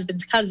my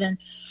husband's cousin.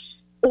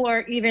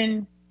 Or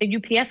even the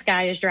UPS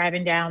guy is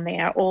driving down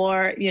there,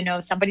 or, you know,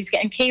 somebody's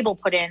getting cable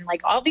put in. Like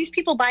all these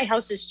people buy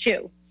houses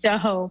too. So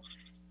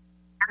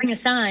having a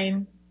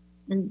sign,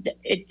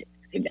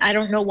 I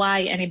don't know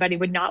why anybody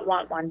would not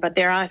want one, but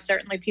there are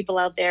certainly people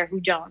out there who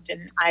don't,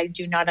 and I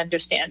do not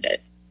understand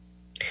it.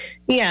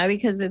 Yeah,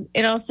 because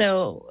it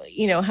also,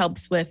 you know,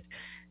 helps with,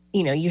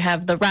 you know, you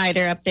have the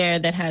rider up there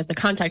that has the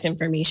contact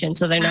information.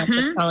 So they're not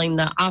just calling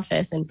the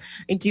office. And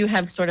I do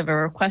have sort of a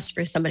request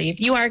for somebody.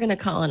 If you are going to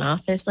call an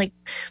office, like,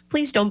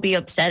 please don't be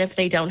upset if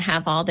they don't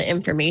have all the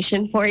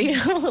information for you.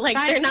 Like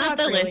they're not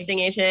the listing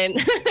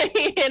agent,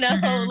 you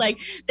know, like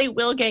they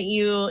will get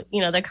you,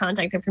 you know, the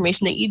contact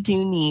information that you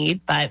do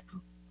need, but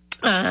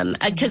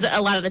because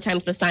a lot of the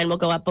times the sign will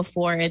go up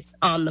before it's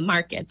on the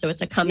market. So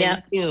it's a coming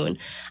soon.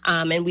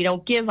 And we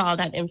don't give all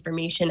that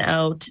information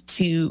out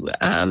to,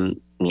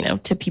 you know,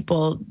 to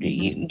people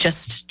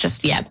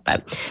just yet,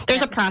 but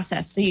there's a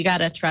process. So you got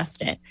to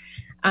trust it.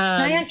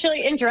 Can I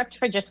actually interrupt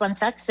for just one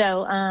sec?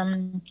 So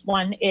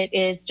it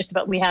is just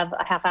about, we have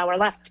a half hour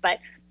left, but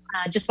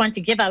just want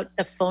to give out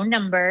the phone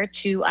number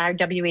to our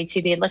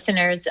WATD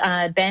listeners.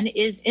 Ben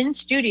is in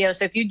studio.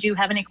 So if you do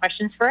have any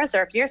questions for us,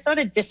 or if you're sort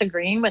of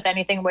disagreeing with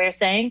anything we're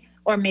saying,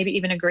 or maybe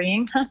even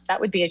agreeing,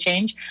 that would be a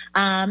change.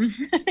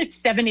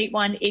 It's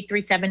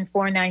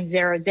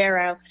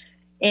 781-837-4900.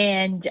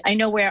 And I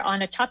know we're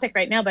on a topic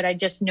right now, but I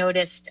just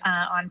noticed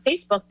on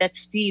Facebook that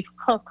Steve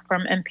Cook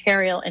from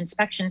Imperial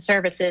Inspection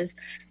Services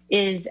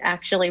is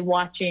actually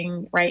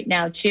watching right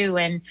now too.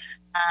 And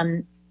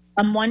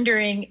I'm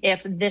wondering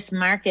if this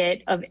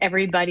market of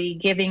everybody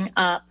giving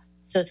up,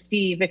 so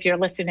Steve, if you're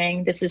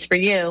listening, this is for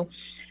you.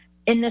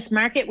 In this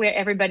market where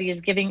everybody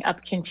is giving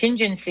up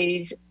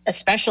contingencies,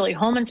 especially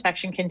home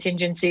inspection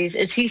contingencies,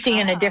 is he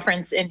seeing a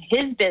difference in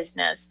his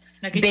business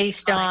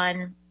based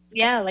on,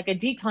 like a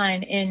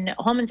decline in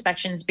home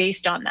inspections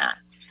based on that?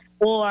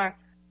 Or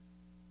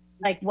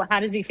like, how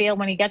does he feel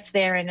when he gets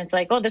there and it's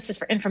like, oh, this is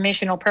for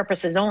informational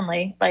purposes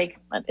only? Like,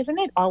 isn't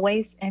it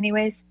always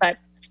anyways? But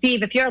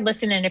Steve, if you're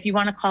listening, if you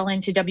want to call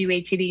into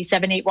WATD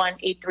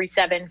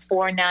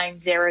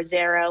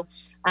 781-837-4900,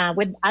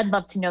 I'd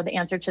love to know the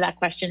answer to that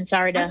question.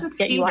 Sorry to get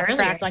Steve you off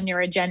track on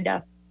your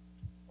agenda.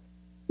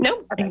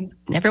 Nope. Okay.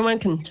 Everyone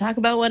can talk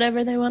about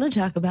whatever they want to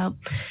talk about.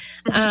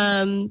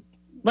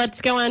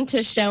 let's go on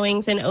to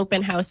showings and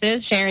open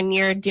houses. Sharon,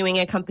 you're doing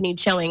accompanied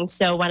showings.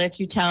 So why don't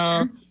you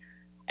tell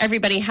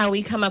everybody how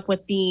we come up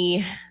with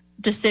the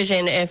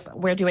decision if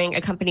we're doing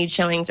accompanied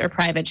showings or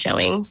private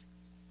showings?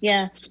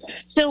 Yeah.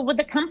 So with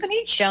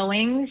accompanied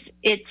showings,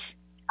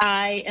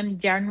 I am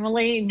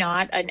generally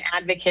not an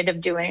advocate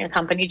of doing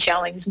accompanied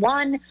showings.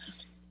 One,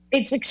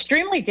 it's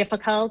extremely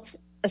difficult,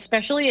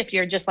 especially if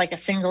you're just like a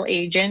single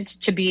agent,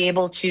 to be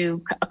able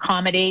to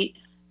accommodate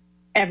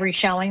every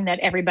showing that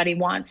everybody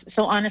wants.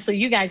 So honestly,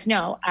 you guys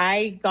know,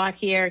 I got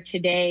here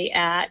today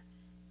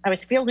I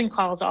was fielding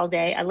calls all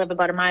day. I live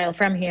about a mile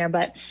from here,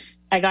 but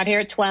I got here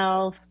at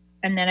 12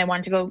 and then I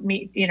wanted to go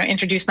meet,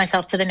 introduce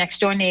myself to the next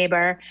door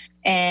neighbor,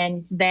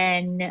 and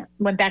then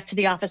went back to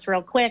the office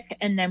real quick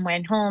and then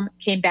went home,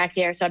 came back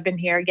here. So I've been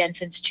here again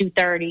since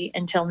 2:30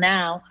 until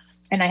now.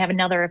 And I have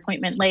another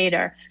appointment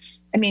later.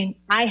 I mean,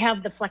 I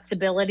have the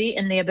flexibility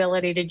and the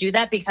ability to do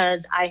that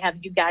because I have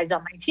you guys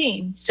on my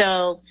team.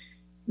 So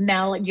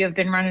Mel, you have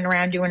been running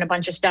around doing a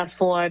bunch of stuff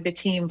for the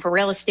team for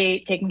real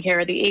estate, taking care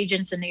of the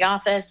agents in the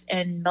office.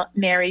 And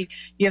Mary,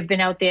 you have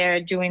been out there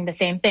doing the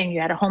same thing.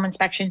 You had a home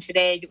inspection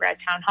today. You were at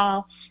town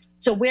hall.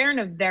 So we're in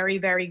a very,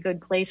 very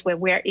good place where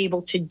we're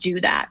able to do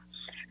that.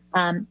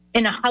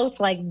 In a house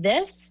like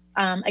this,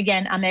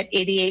 again, I'm at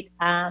 88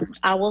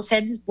 Owl's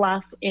Head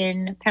Bluff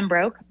in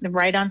Pembroke,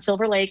 right on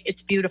Silver Lake.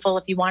 It's beautiful.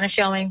 If you want a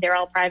showing, they're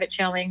all private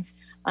showings.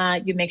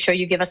 You make sure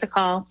you give us a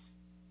call.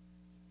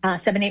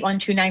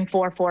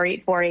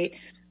 781-294-4848.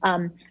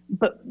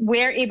 But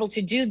we're able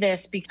to do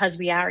this because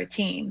we are a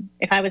team.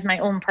 If I was my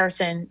own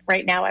person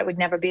right now, I would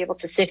never be able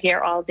to sit here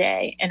all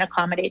day and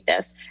accommodate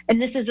this.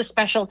 And this is a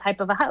special type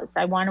of a house.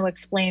 I want to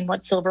explain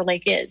what Silver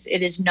Lake is.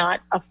 It is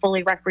not a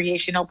fully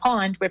recreational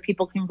pond where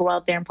people can go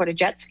out there and put a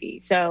jet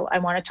ski. So I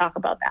want to talk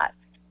about that.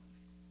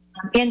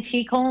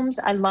 Antique homes,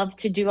 I love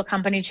to do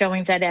accompanied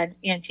showings at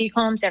antique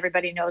homes.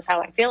 Everybody knows how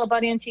I feel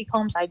about antique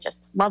homes. I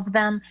just love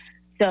them.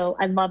 So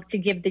I love to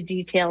give the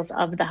details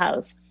of the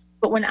house.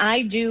 But when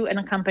I do an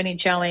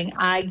accompanied showing,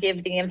 I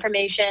give the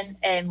information,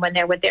 and when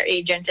they're with their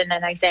agent, and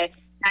then I say,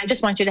 I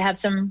just want you to have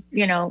some,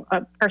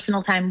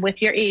 personal time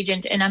with your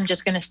agent, and I'm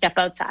just going to step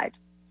outside.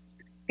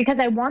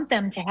 Because I want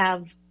them to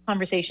have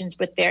conversations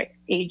with their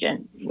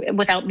agent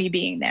without me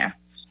being there.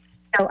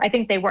 So I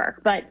think they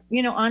work. But,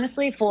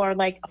 honestly, for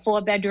like a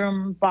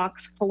 4-bedroom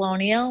box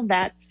colonial,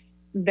 that's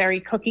very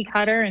cookie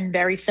cutter and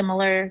very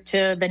similar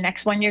to the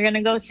next one you're going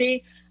to go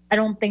see. I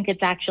don't think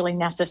it's actually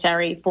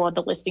necessary for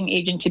the listing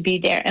agent to be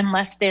there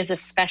unless there's a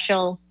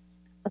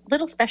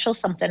little special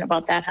something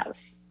about that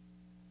house.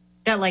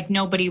 That like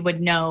nobody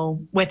would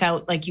know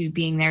without like you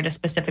being there to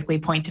specifically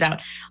point it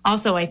out.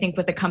 Also, I think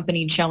with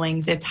accompanied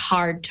showings, it's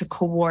hard to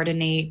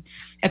coordinate.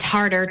 It's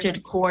harder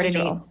to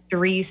coordinate the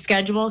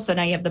reschedule. So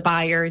now you have the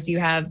buyers, you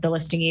have the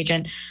listing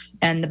agent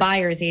and the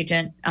buyer's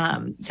agent.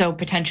 So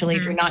potentially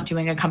if you're not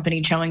doing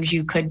accompanied showings,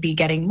 you could be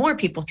getting more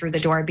people through the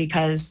door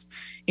because,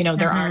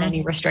 there aren't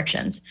any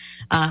restrictions.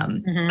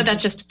 But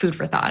that's just food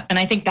for thought. And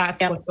I think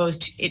that's what goes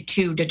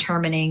to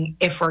determining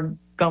if we're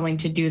going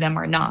to do them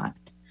or not.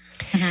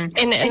 And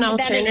an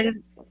alternative.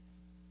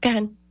 Go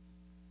ahead.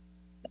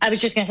 I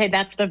was just going to say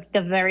that's the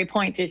very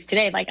point is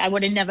today. Like I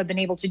would have never been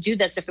able to do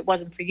this if it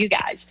wasn't for you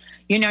guys.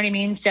 You know what I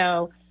mean?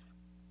 So,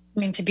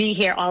 to be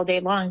here all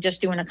day long,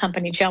 just doing a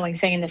accompanied showing,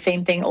 saying the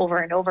same thing over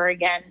and over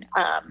again.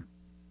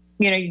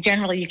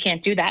 Generally you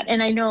can't do that.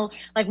 And I know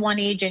like one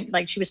agent,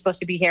 like she was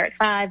supposed to be here at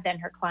 5, then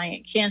her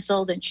client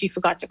canceled and she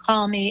forgot to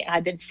call me.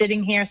 I've been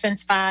sitting here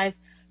since 5.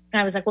 And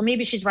I was like, well,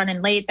 maybe she's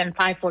running late. Then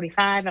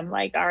 5:45. I'm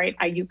like, all right,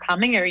 are you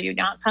coming or are you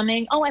not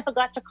coming? Oh, I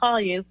forgot to call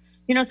you.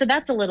 So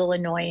that's a little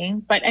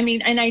annoying. But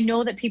and I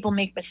know that people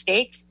make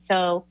mistakes.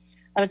 So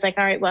I was like,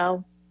 all right,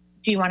 well,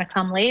 do you want to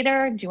come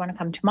later? Do you want to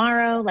come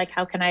tomorrow? Like,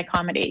 how can I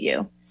accommodate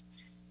you?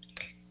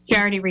 She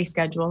already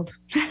rescheduled.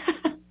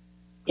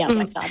 Yeah,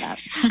 I saw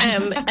that.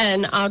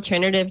 An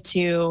alternative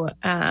to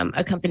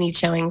accompanied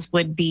showings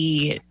would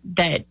be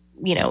that,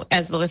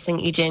 as the listing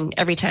agent,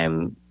 every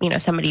time,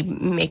 somebody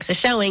makes a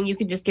showing, you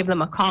can just give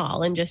them a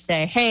call and just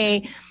say,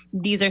 hey,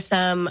 these are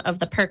some of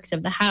the perks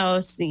of the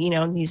house.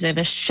 These are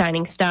the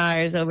shining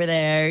stars over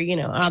there,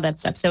 all that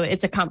stuff. So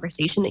it's a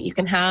conversation that you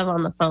can have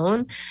on the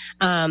phone,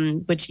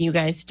 which you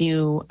guys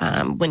do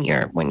when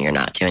you're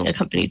not doing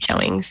accompanied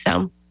showings.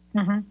 So,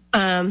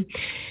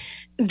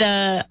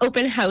 the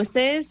open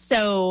houses.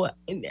 So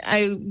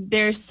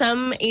there's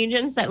some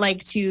agents that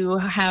like to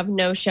have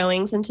no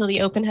showings until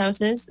the open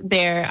houses.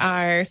 There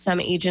are some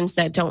agents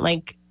that don't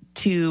like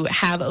to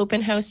have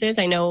open houses.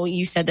 I know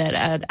you said that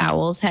at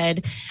Owl's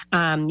Head,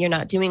 you're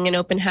not doing an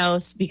open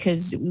house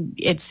because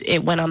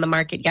it went on the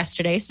market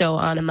yesterday. So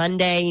on a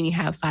Monday and you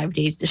have 5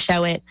 days to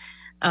show it.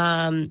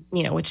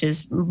 Which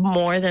is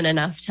more than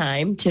enough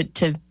time to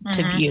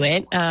view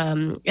it.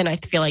 And I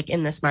feel like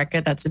in this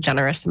market, that's a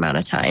generous amount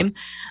of time.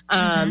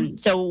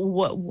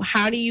 So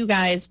how do you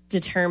guys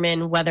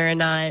determine whether or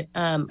not,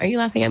 are you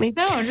laughing at me?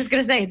 No, I'm just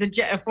going to say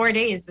it's 4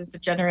 days. It's a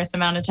generous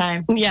amount of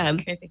time. Yeah.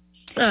 Crazy.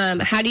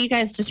 How do you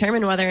guys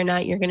determine whether or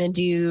not you're going to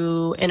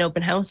do an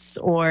open house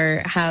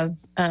or have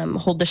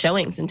hold the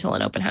showings until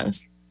an open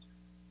house?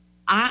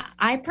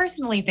 I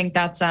personally think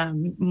that's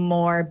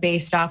more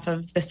based off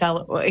of the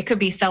seller. It could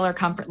be seller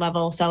comfort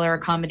level, seller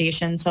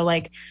accommodation. So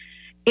like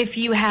if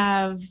you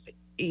have,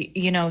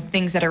 you know,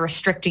 things that are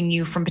restricting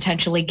you from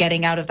potentially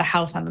getting out of the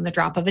house on the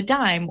drop of a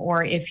dime,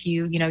 or if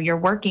you're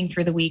working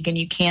through the week and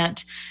you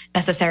can't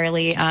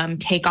necessarily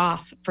take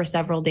off for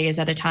several days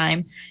at a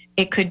time,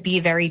 it could be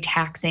very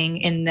taxing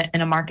in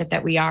a market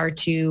that we are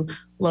to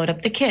load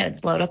up the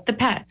kids, load up the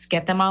pets,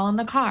 get them all in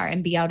the car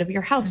and be out of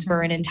your house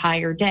for an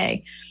entire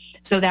day.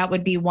 So that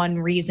would be one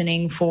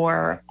reasoning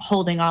for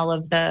holding all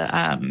of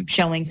the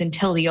showings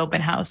until the open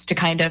house, to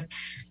kind of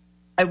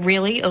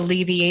really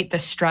alleviate the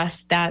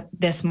stress that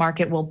this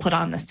market will put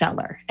on the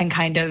seller, and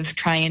kind of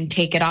try and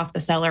take it off the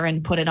seller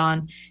and put it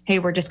on, hey,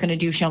 we're just going to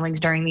do showings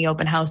during the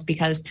open house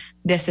because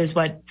this is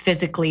what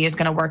physically is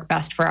going to work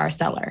best for our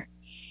seller.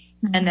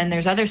 Mm-hmm. And then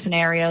there's other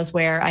scenarios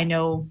where I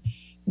know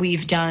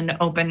we've gone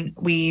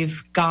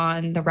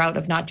the route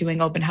of not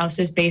doing open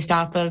houses based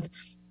off of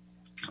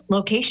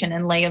location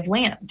and lay of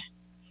land,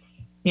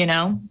 you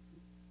know?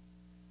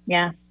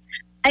 Yeah.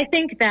 I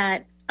think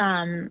that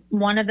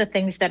one of the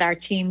things that our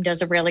team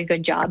does a really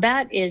good job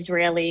at is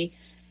really,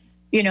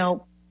 you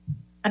know,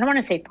 I don't want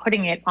to say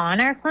putting it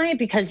on our client,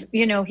 because,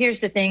 you know,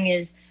 here's the thing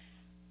is,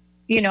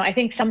 you know, I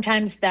think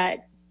sometimes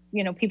that,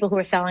 you know, people who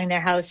are selling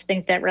their house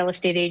think that real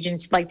estate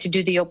agents like to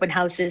do the open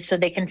houses so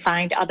they can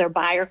find other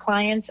buyer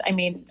clients. I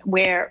mean,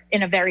 we're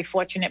in a very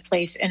fortunate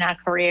place in our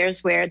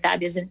careers where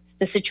that isn't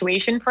the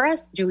situation for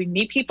us. Do we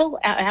meet people?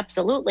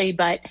 Absolutely.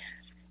 But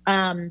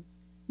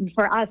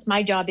for us,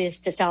 my job is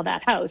to sell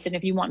that house. And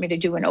if you want me to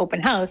do an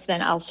open house,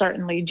 then I'll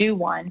certainly do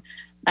one.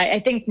 I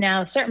think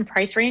now certain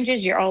price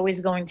ranges, you're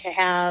always going to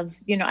have,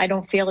 you know, I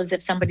don't feel as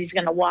if somebody's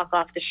going to walk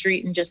off the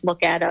street and just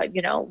look at a,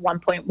 you know,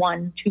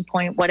 1.1, 2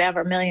 point,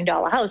 whatever $1 million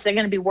house. They're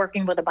going to be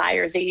working with a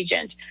buyer's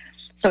agent.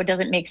 So it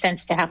doesn't make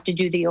sense to have to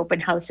do the open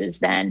houses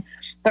then.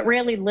 But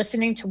really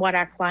listening to what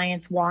our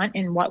clients want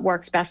and what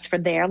works best for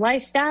their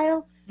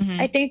lifestyle,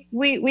 I think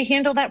we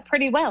handle that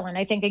pretty well. And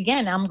I think,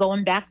 again, I'm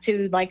going back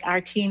to like our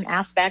team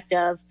aspect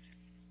of,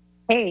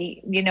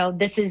 hey, you know,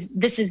 this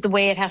is the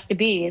way it has to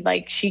be.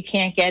 Like, she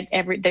can't get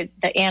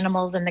the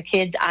animals and the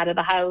kids out of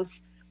the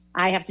house.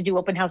 I have to do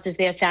open houses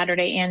there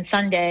Saturday and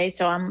Sunday.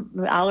 So I'm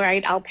all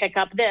right. I'll pick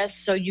up this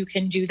so you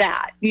can do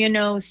that, you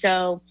know?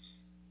 So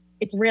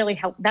it's really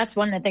helped. That's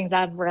one of the things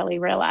I've really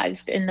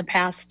realized in the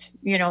past,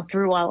 you know,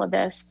 through all of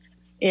this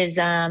is,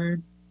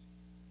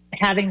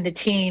 having the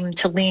team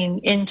to lean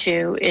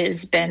into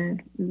has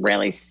been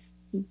really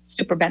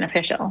super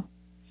beneficial.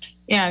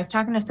 Yeah, I was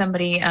talking to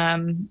somebody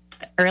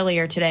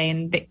earlier today,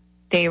 and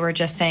they were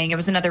just saying, it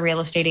was another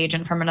real estate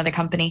agent from another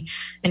company,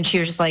 and she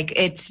was just like,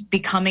 it's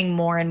becoming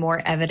more and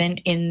more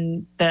evident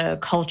in the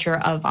culture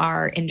of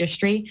our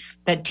industry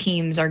that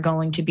teams are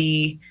going to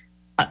be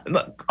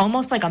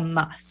almost like a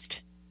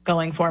must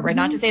going forward. Mm-hmm.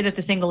 Not to say that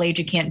the single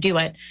agent can't do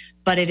it,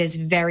 but it is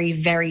very,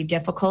 very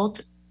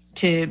difficult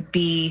to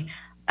be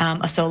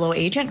a solo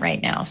agent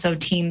right now. So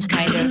teams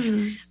kind of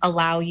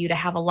allow you to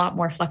have a lot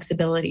more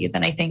flexibility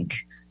than I think.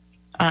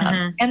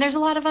 And there's a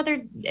lot of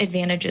other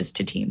advantages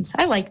to teams.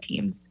 I like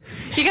teams.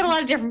 You get a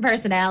lot of different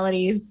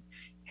personalities.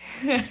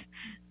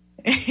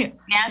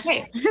 Yes.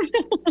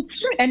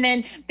 And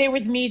then there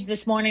was me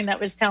this morning that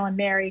was telling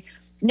Mary,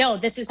 no,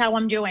 this is how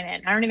I'm doing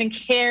it. I don't even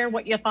care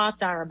what your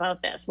thoughts are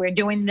about this. We're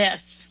doing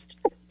this.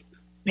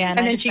 Yeah.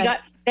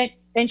 And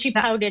then she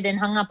pouted and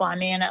hung up on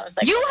me, and I was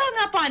like, you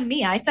hung up on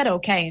me. I said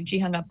okay, and she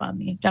hung up on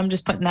me. I'm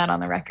just putting that on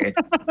the record.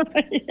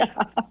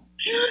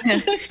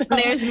 So,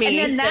 there's me.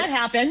 And then that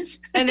happens.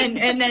 And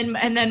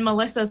then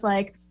Melissa's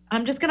like,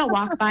 I'm just gonna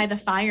walk by the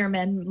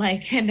firemen,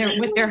 like, and they're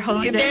with their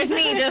hoses. There's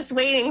me just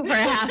waiting for a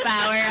half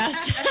hour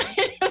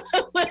outside of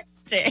the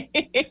listing.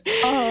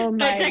 Oh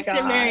my I texted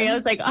God. Mary. I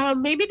was like,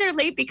 maybe they're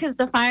late because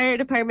the fire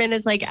department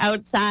is like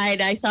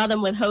outside. I saw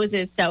them with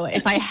hoses. So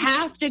if I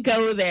have to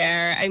go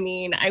there, I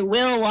mean, I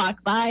will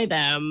walk by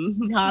them.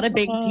 Not a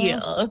big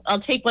deal. I'll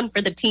take one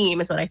for the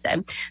team is what I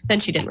said. Then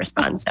she didn't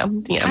respond. So,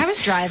 you know. I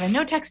was driving.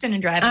 No texting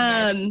and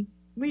driving.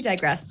 We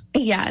digress.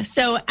 Yeah.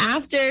 So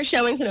after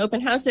showings and open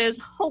houses,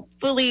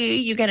 hopefully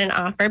you get an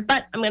offer.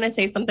 But I'm going to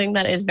say something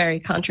that is very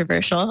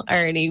controversial. I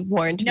already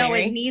warned Mary. No,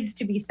 it needs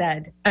to be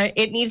said.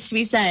 It needs to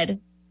be said.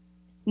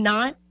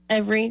 Not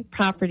every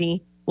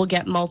property will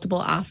get multiple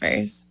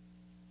offers.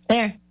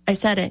 There, I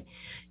said it.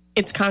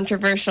 It's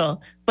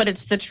controversial, but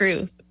it's the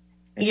truth.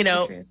 You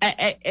know,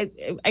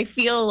 I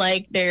feel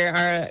like there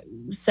are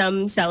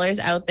some sellers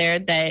out there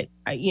that,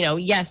 you know,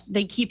 yes,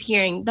 they keep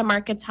hearing the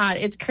market's hot.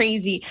 It's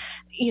crazy.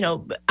 You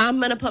know, I'm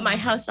going to put my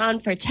house on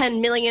for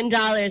 $10 million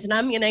and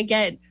I'm going to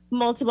get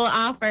multiple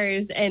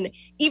offers. And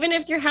even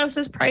if your house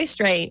is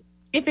priced right,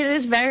 if it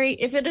is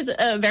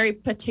a very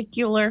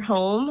particular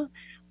home,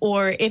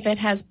 or if it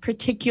has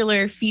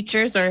particular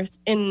features or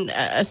in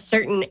a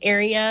certain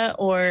area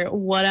or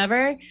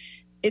whatever,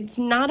 it's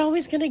not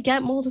always going to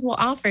get multiple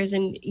offers,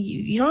 and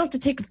you don't have to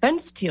take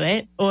offense to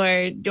it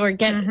or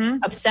get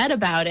upset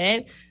about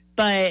it.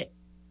 But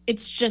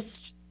it's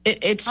just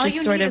it's all just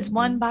you sort need of is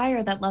one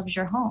buyer that loves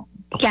your home.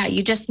 Yeah,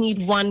 you just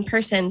need one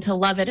person to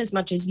love it as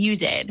much as you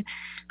did.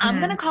 I'm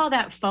going to call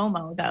that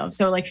FOMO though.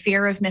 So like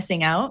fear of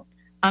missing out.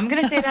 I'm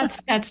going to say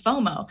that's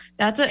FOMO.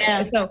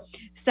 So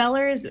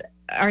sellers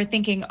are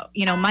thinking,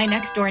 my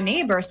next door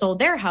neighbor sold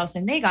their house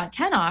and they got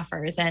 10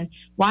 offers. And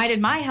why did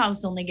my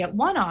house only get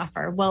one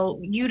offer? Well,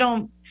 you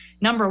don't,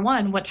 number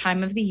one, what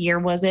time of the year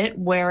was it?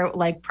 Where,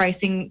 like,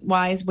 pricing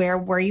wise, where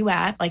were you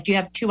at? Like, do you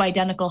have two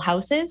identical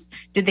houses?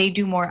 Did they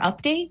do more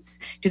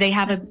updates? Do they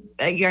have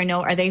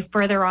are they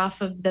further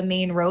off of the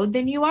main road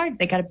than you are? Do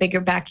they got a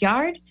bigger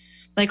backyard?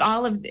 Like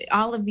all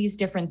of these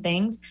different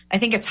things. I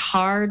think it's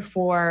hard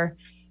for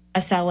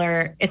a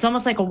seller. It's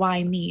almost like a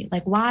why me?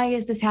 Like, why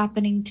is this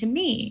happening to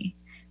me?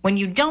 When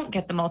you don't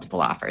get the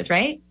multiple offers,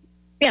 right?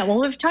 Yeah,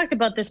 well, we've talked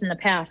about this in the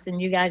past, and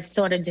you guys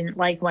sort of didn't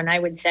like when I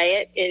would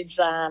say it, is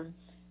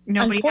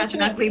nobody has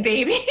an ugly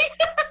baby.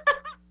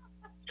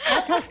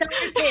 That's how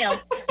sellers feel.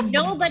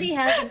 Nobody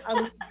has an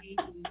ugly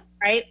baby,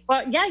 right?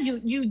 Well, yeah,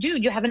 you do.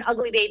 You have an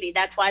ugly baby.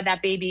 That's why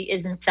that baby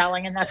isn't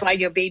selling, and that's why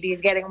your baby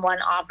is getting one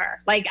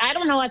offer. Like, I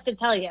don't know what to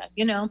tell you,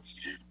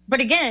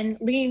 But again,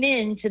 lean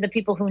in to the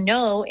people who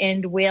know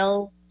and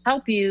will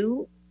help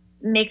you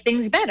make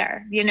things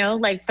better,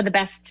 like for the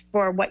best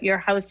for what your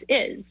house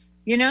is,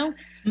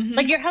 Mm-hmm.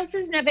 Like your house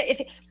is never,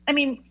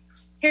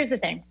 here's the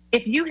thing.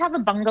 If you have a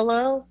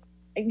bungalow,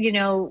 a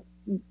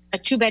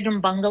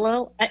 2-bedroom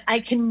bungalow, I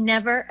can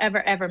never,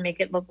 ever, ever make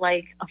it look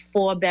like a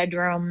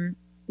 4-bedroom,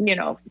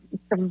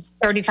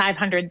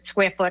 3,500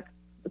 square foot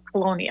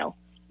colonial.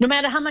 No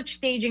matter how much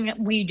staging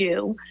we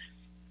do,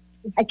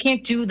 I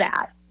can't do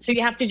that. So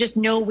you have to just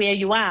know where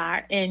you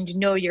are and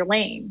know your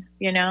lane,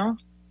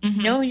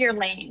 Mm-hmm. Know your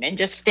lane and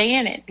just stay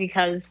in it,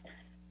 because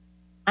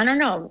I don't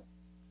know,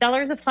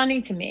 sellers are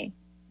funny to me.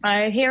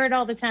 I hear it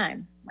all the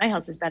time. My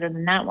house is better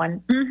than that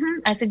one. Mm-hmm.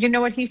 I said, you know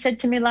what he said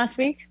to me last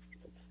week?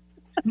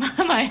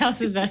 My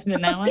house is better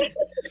than that one.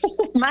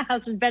 My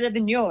house is better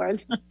than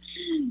yours.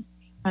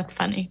 That's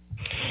funny.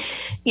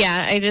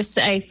 Yeah,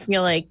 I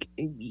feel like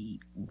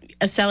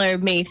a seller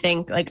may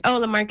think like,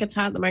 oh, the market's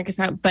hot.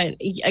 But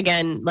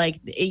again, like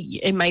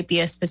it might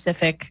be a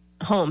specific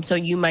home. So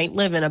you might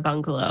live in a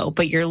bungalow,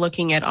 but you're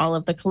looking at all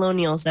of the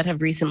colonials that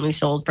have recently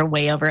sold for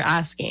way over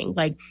asking.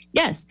 Like,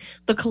 yes,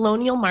 the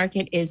colonial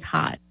market is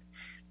hot.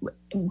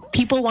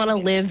 People want to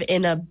live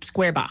in a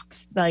square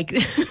box. Like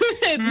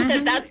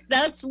mm-hmm.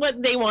 that's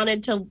what they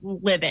wanted to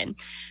live in.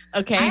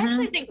 Okay. I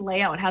actually think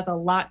layout has a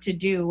lot to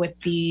do with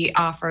the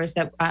offers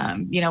that,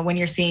 when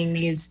you're seeing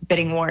these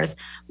bidding wars,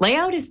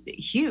 layout is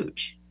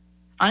huge.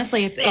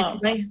 Honestly, and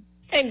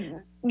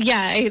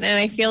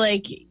I feel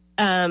like,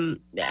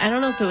 I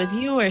don't know if it was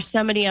you or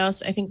somebody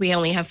else. I think we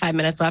only have 5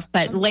 minutes left,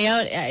 but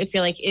layout, I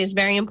feel like is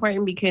very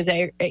important, because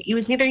it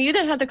was either you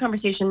that had the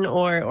conversation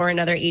or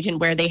another agent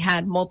where they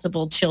had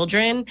multiple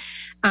children,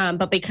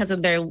 but because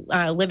of their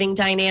living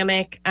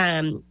dynamic,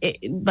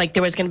 like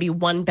there was going to be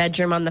 1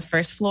 bedroom on the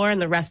first floor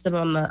and the rest of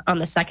them on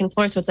the second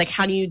floor. So it's like,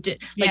 how do you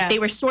they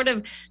were sort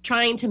of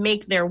trying to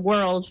make their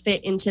world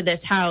fit into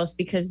this house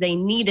because they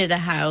needed a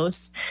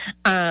house,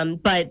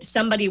 but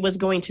somebody was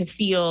going to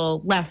feel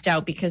left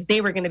out because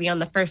they were going to be on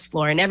the first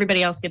floor and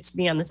everybody else gets to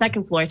be on the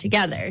second floor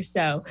together.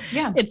 So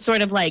it's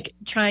sort of like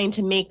trying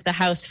to make the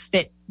house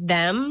fit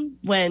them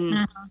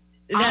when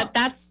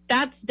that's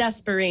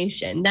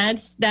desperation.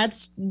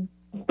 That's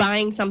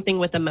buying something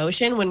with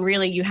emotion when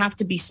really you have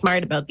to be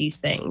smart about these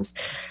things.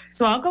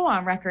 So I'll go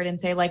on record and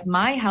say, like,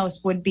 my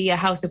house would be a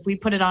house, if we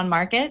put it on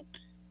market,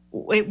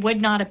 it would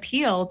not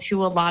appeal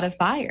to a lot of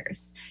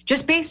buyers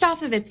just based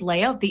off of its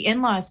layout. The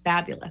in-law is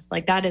fabulous.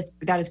 Like that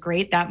is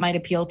great. That might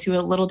appeal to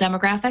a little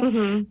demographic,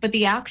 mm-hmm. but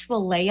the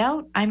actual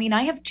layout, I mean,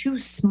 I have 2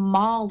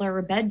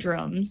 smaller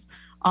bedrooms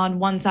on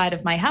one side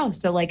of my house.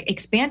 So like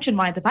expansion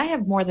wise, if I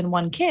have more than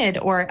 1 kid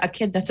or a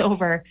kid that's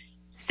over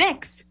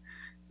 6,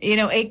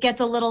 it gets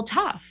a little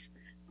tough,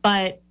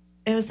 but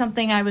it was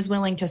something I was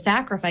willing to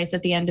sacrifice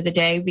at the end of the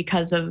day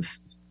because of,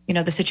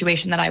 the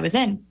situation that I was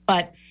in.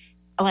 But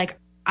like,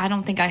 I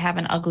don't think I have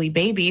an ugly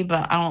baby,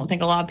 but I don't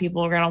think a lot of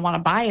people are going to want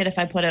to buy it if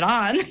I put it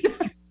on.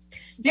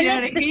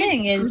 The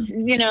thing is,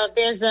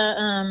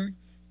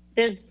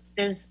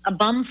 there's a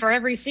bum for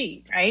every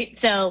seat, right?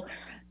 So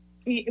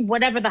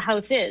whatever the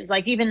house is,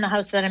 like even the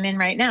house that I'm in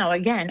right now,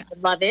 again, I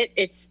love it.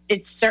 It's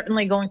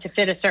certainly going to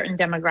fit a certain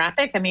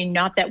demographic. I mean,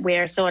 not that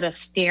we're sort of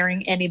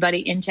steering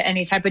anybody into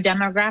any type of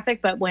demographic,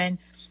 but when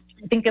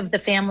I think of the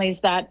families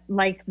that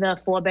like the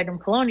 4-bedroom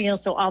colonial,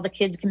 so all the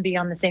kids can be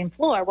on the same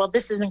floor. Well,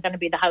 this isn't going to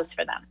be the house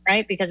for them,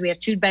 right? Because we have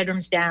 2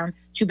 bedrooms down,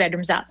 2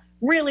 bedrooms up.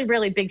 Really,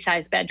 really big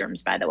size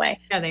bedrooms, by the way.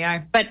 Yeah, they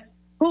are. But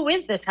who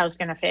is this house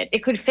going to fit?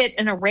 It could fit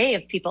an array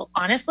of people.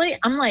 Honestly,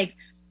 I'm like,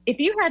 if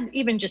you had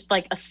even just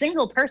like a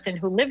single person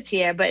who lived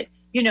here, but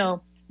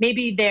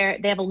maybe they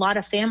have a lot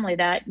of family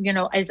that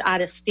is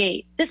out of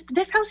state.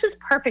 This house is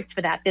perfect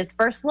for that. There's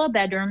first floor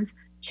bedrooms,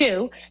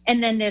 2,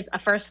 and then there's a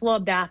first floor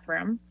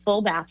bathroom,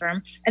 full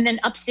bathroom, and then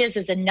upstairs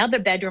is another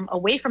bedroom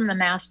away from the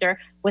master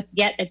with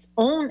yet its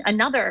own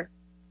another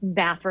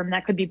bathroom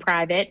that could be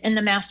private, and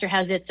the master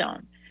has its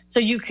own. So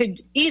you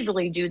could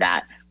easily do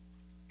that.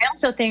 I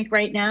also think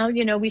right now,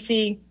 we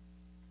see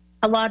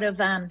a lot of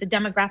the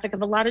demographic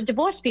of a lot of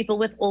divorced people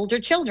with older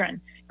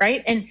children,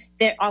 right? And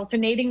they're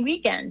alternating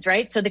weekends,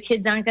 right? So the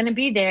kids aren't going to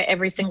be there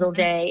every single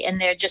day, and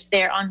they're just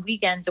there on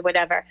weekends or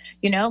whatever,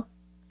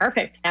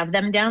 perfect. Have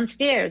them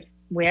downstairs,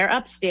 we're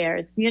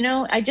upstairs.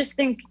 I just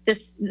think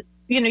this,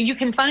 you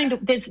can find,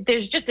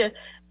 there's just a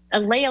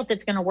layout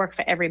that's going to work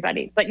for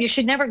everybody, but you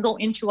should never go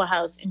into a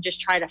house and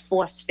just try to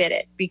force fit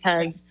it,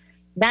 because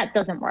that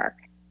doesn't work.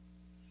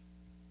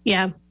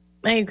 Yeah,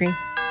 I agree.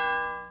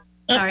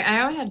 Sorry,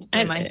 I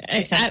had my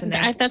 2 cents in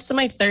there. That's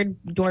my third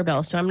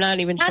doorbell, so I'm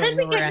not even sure. How did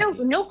we get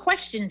no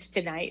questions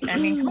tonight? I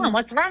mean, come on,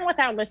 what's wrong with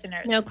our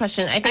listeners? No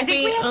question. I think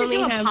we have to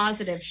do a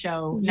positive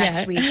show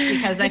next week,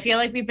 because I feel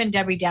like we've been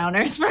Debbie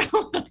Downers for a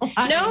little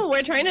while. No,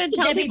 we're trying to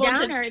tell people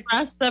to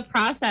trust the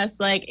process.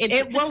 Like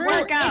it will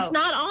work out. It's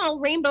not all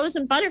rainbows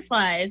and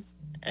butterflies.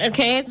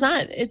 Okay, it's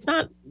not.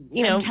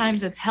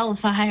 Sometimes it's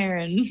hellfire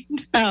and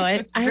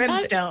I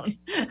brimstone.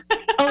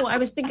 I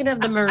was thinking of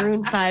the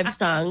Maroon 5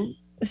 song.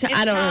 So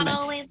I don't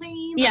remember.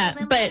 Yeah,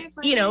 but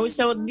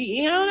so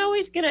you're not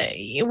always gonna.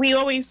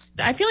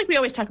 I feel like we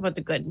always talk about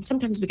the good, and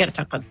sometimes we got to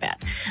talk about the bad.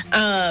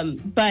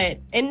 But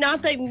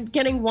not that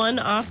getting one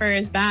offer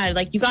is bad.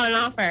 Like, you got an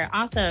offer,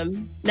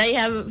 awesome. Now you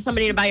have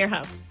somebody to buy your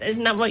house.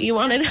 Isn't that what you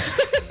wanted?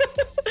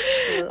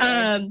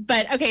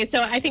 But okay,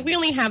 so I think we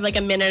only have like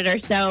a minute or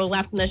so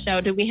left in the show.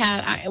 We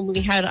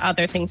had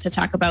other things to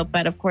talk about,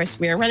 but of course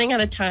we are running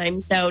out of time.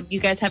 So do you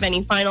guys have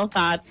any final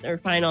thoughts or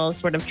final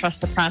sort of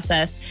trust the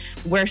process?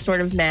 We're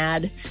sort of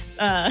mad.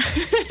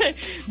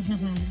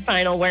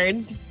 Final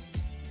words.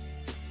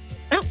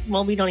 Oh,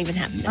 well, we don't even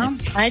have them.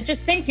 I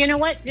just think,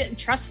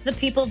 trust the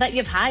people that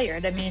you've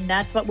hired. I mean,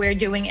 that's what we're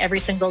doing every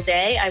single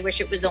day. I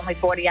wish it was only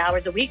 40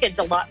 hours a week. It's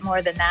a lot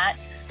more than that.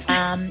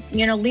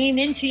 Lean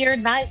into your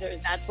advisors.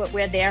 That's what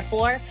we're there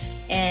for.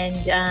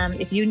 And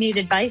if you need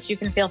advice, you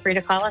can feel free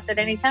to call us at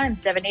any time,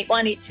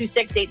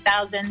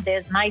 781-826-8000.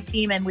 There's my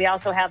team, and we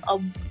also have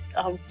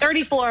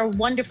 34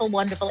 wonderful,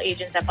 wonderful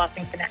agents at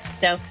Boston Connect.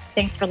 So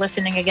thanks for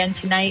listening again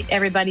tonight,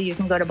 everybody. You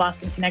can go to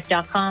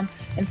bostonconnect.com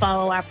and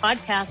follow our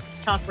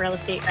podcast, Talk Real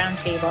Estate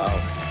Roundtable.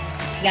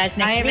 You guys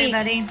next week. Bye,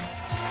 everybody.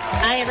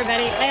 Bye,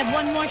 everybody. I have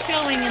one more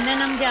showing, and then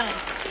I'm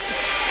done.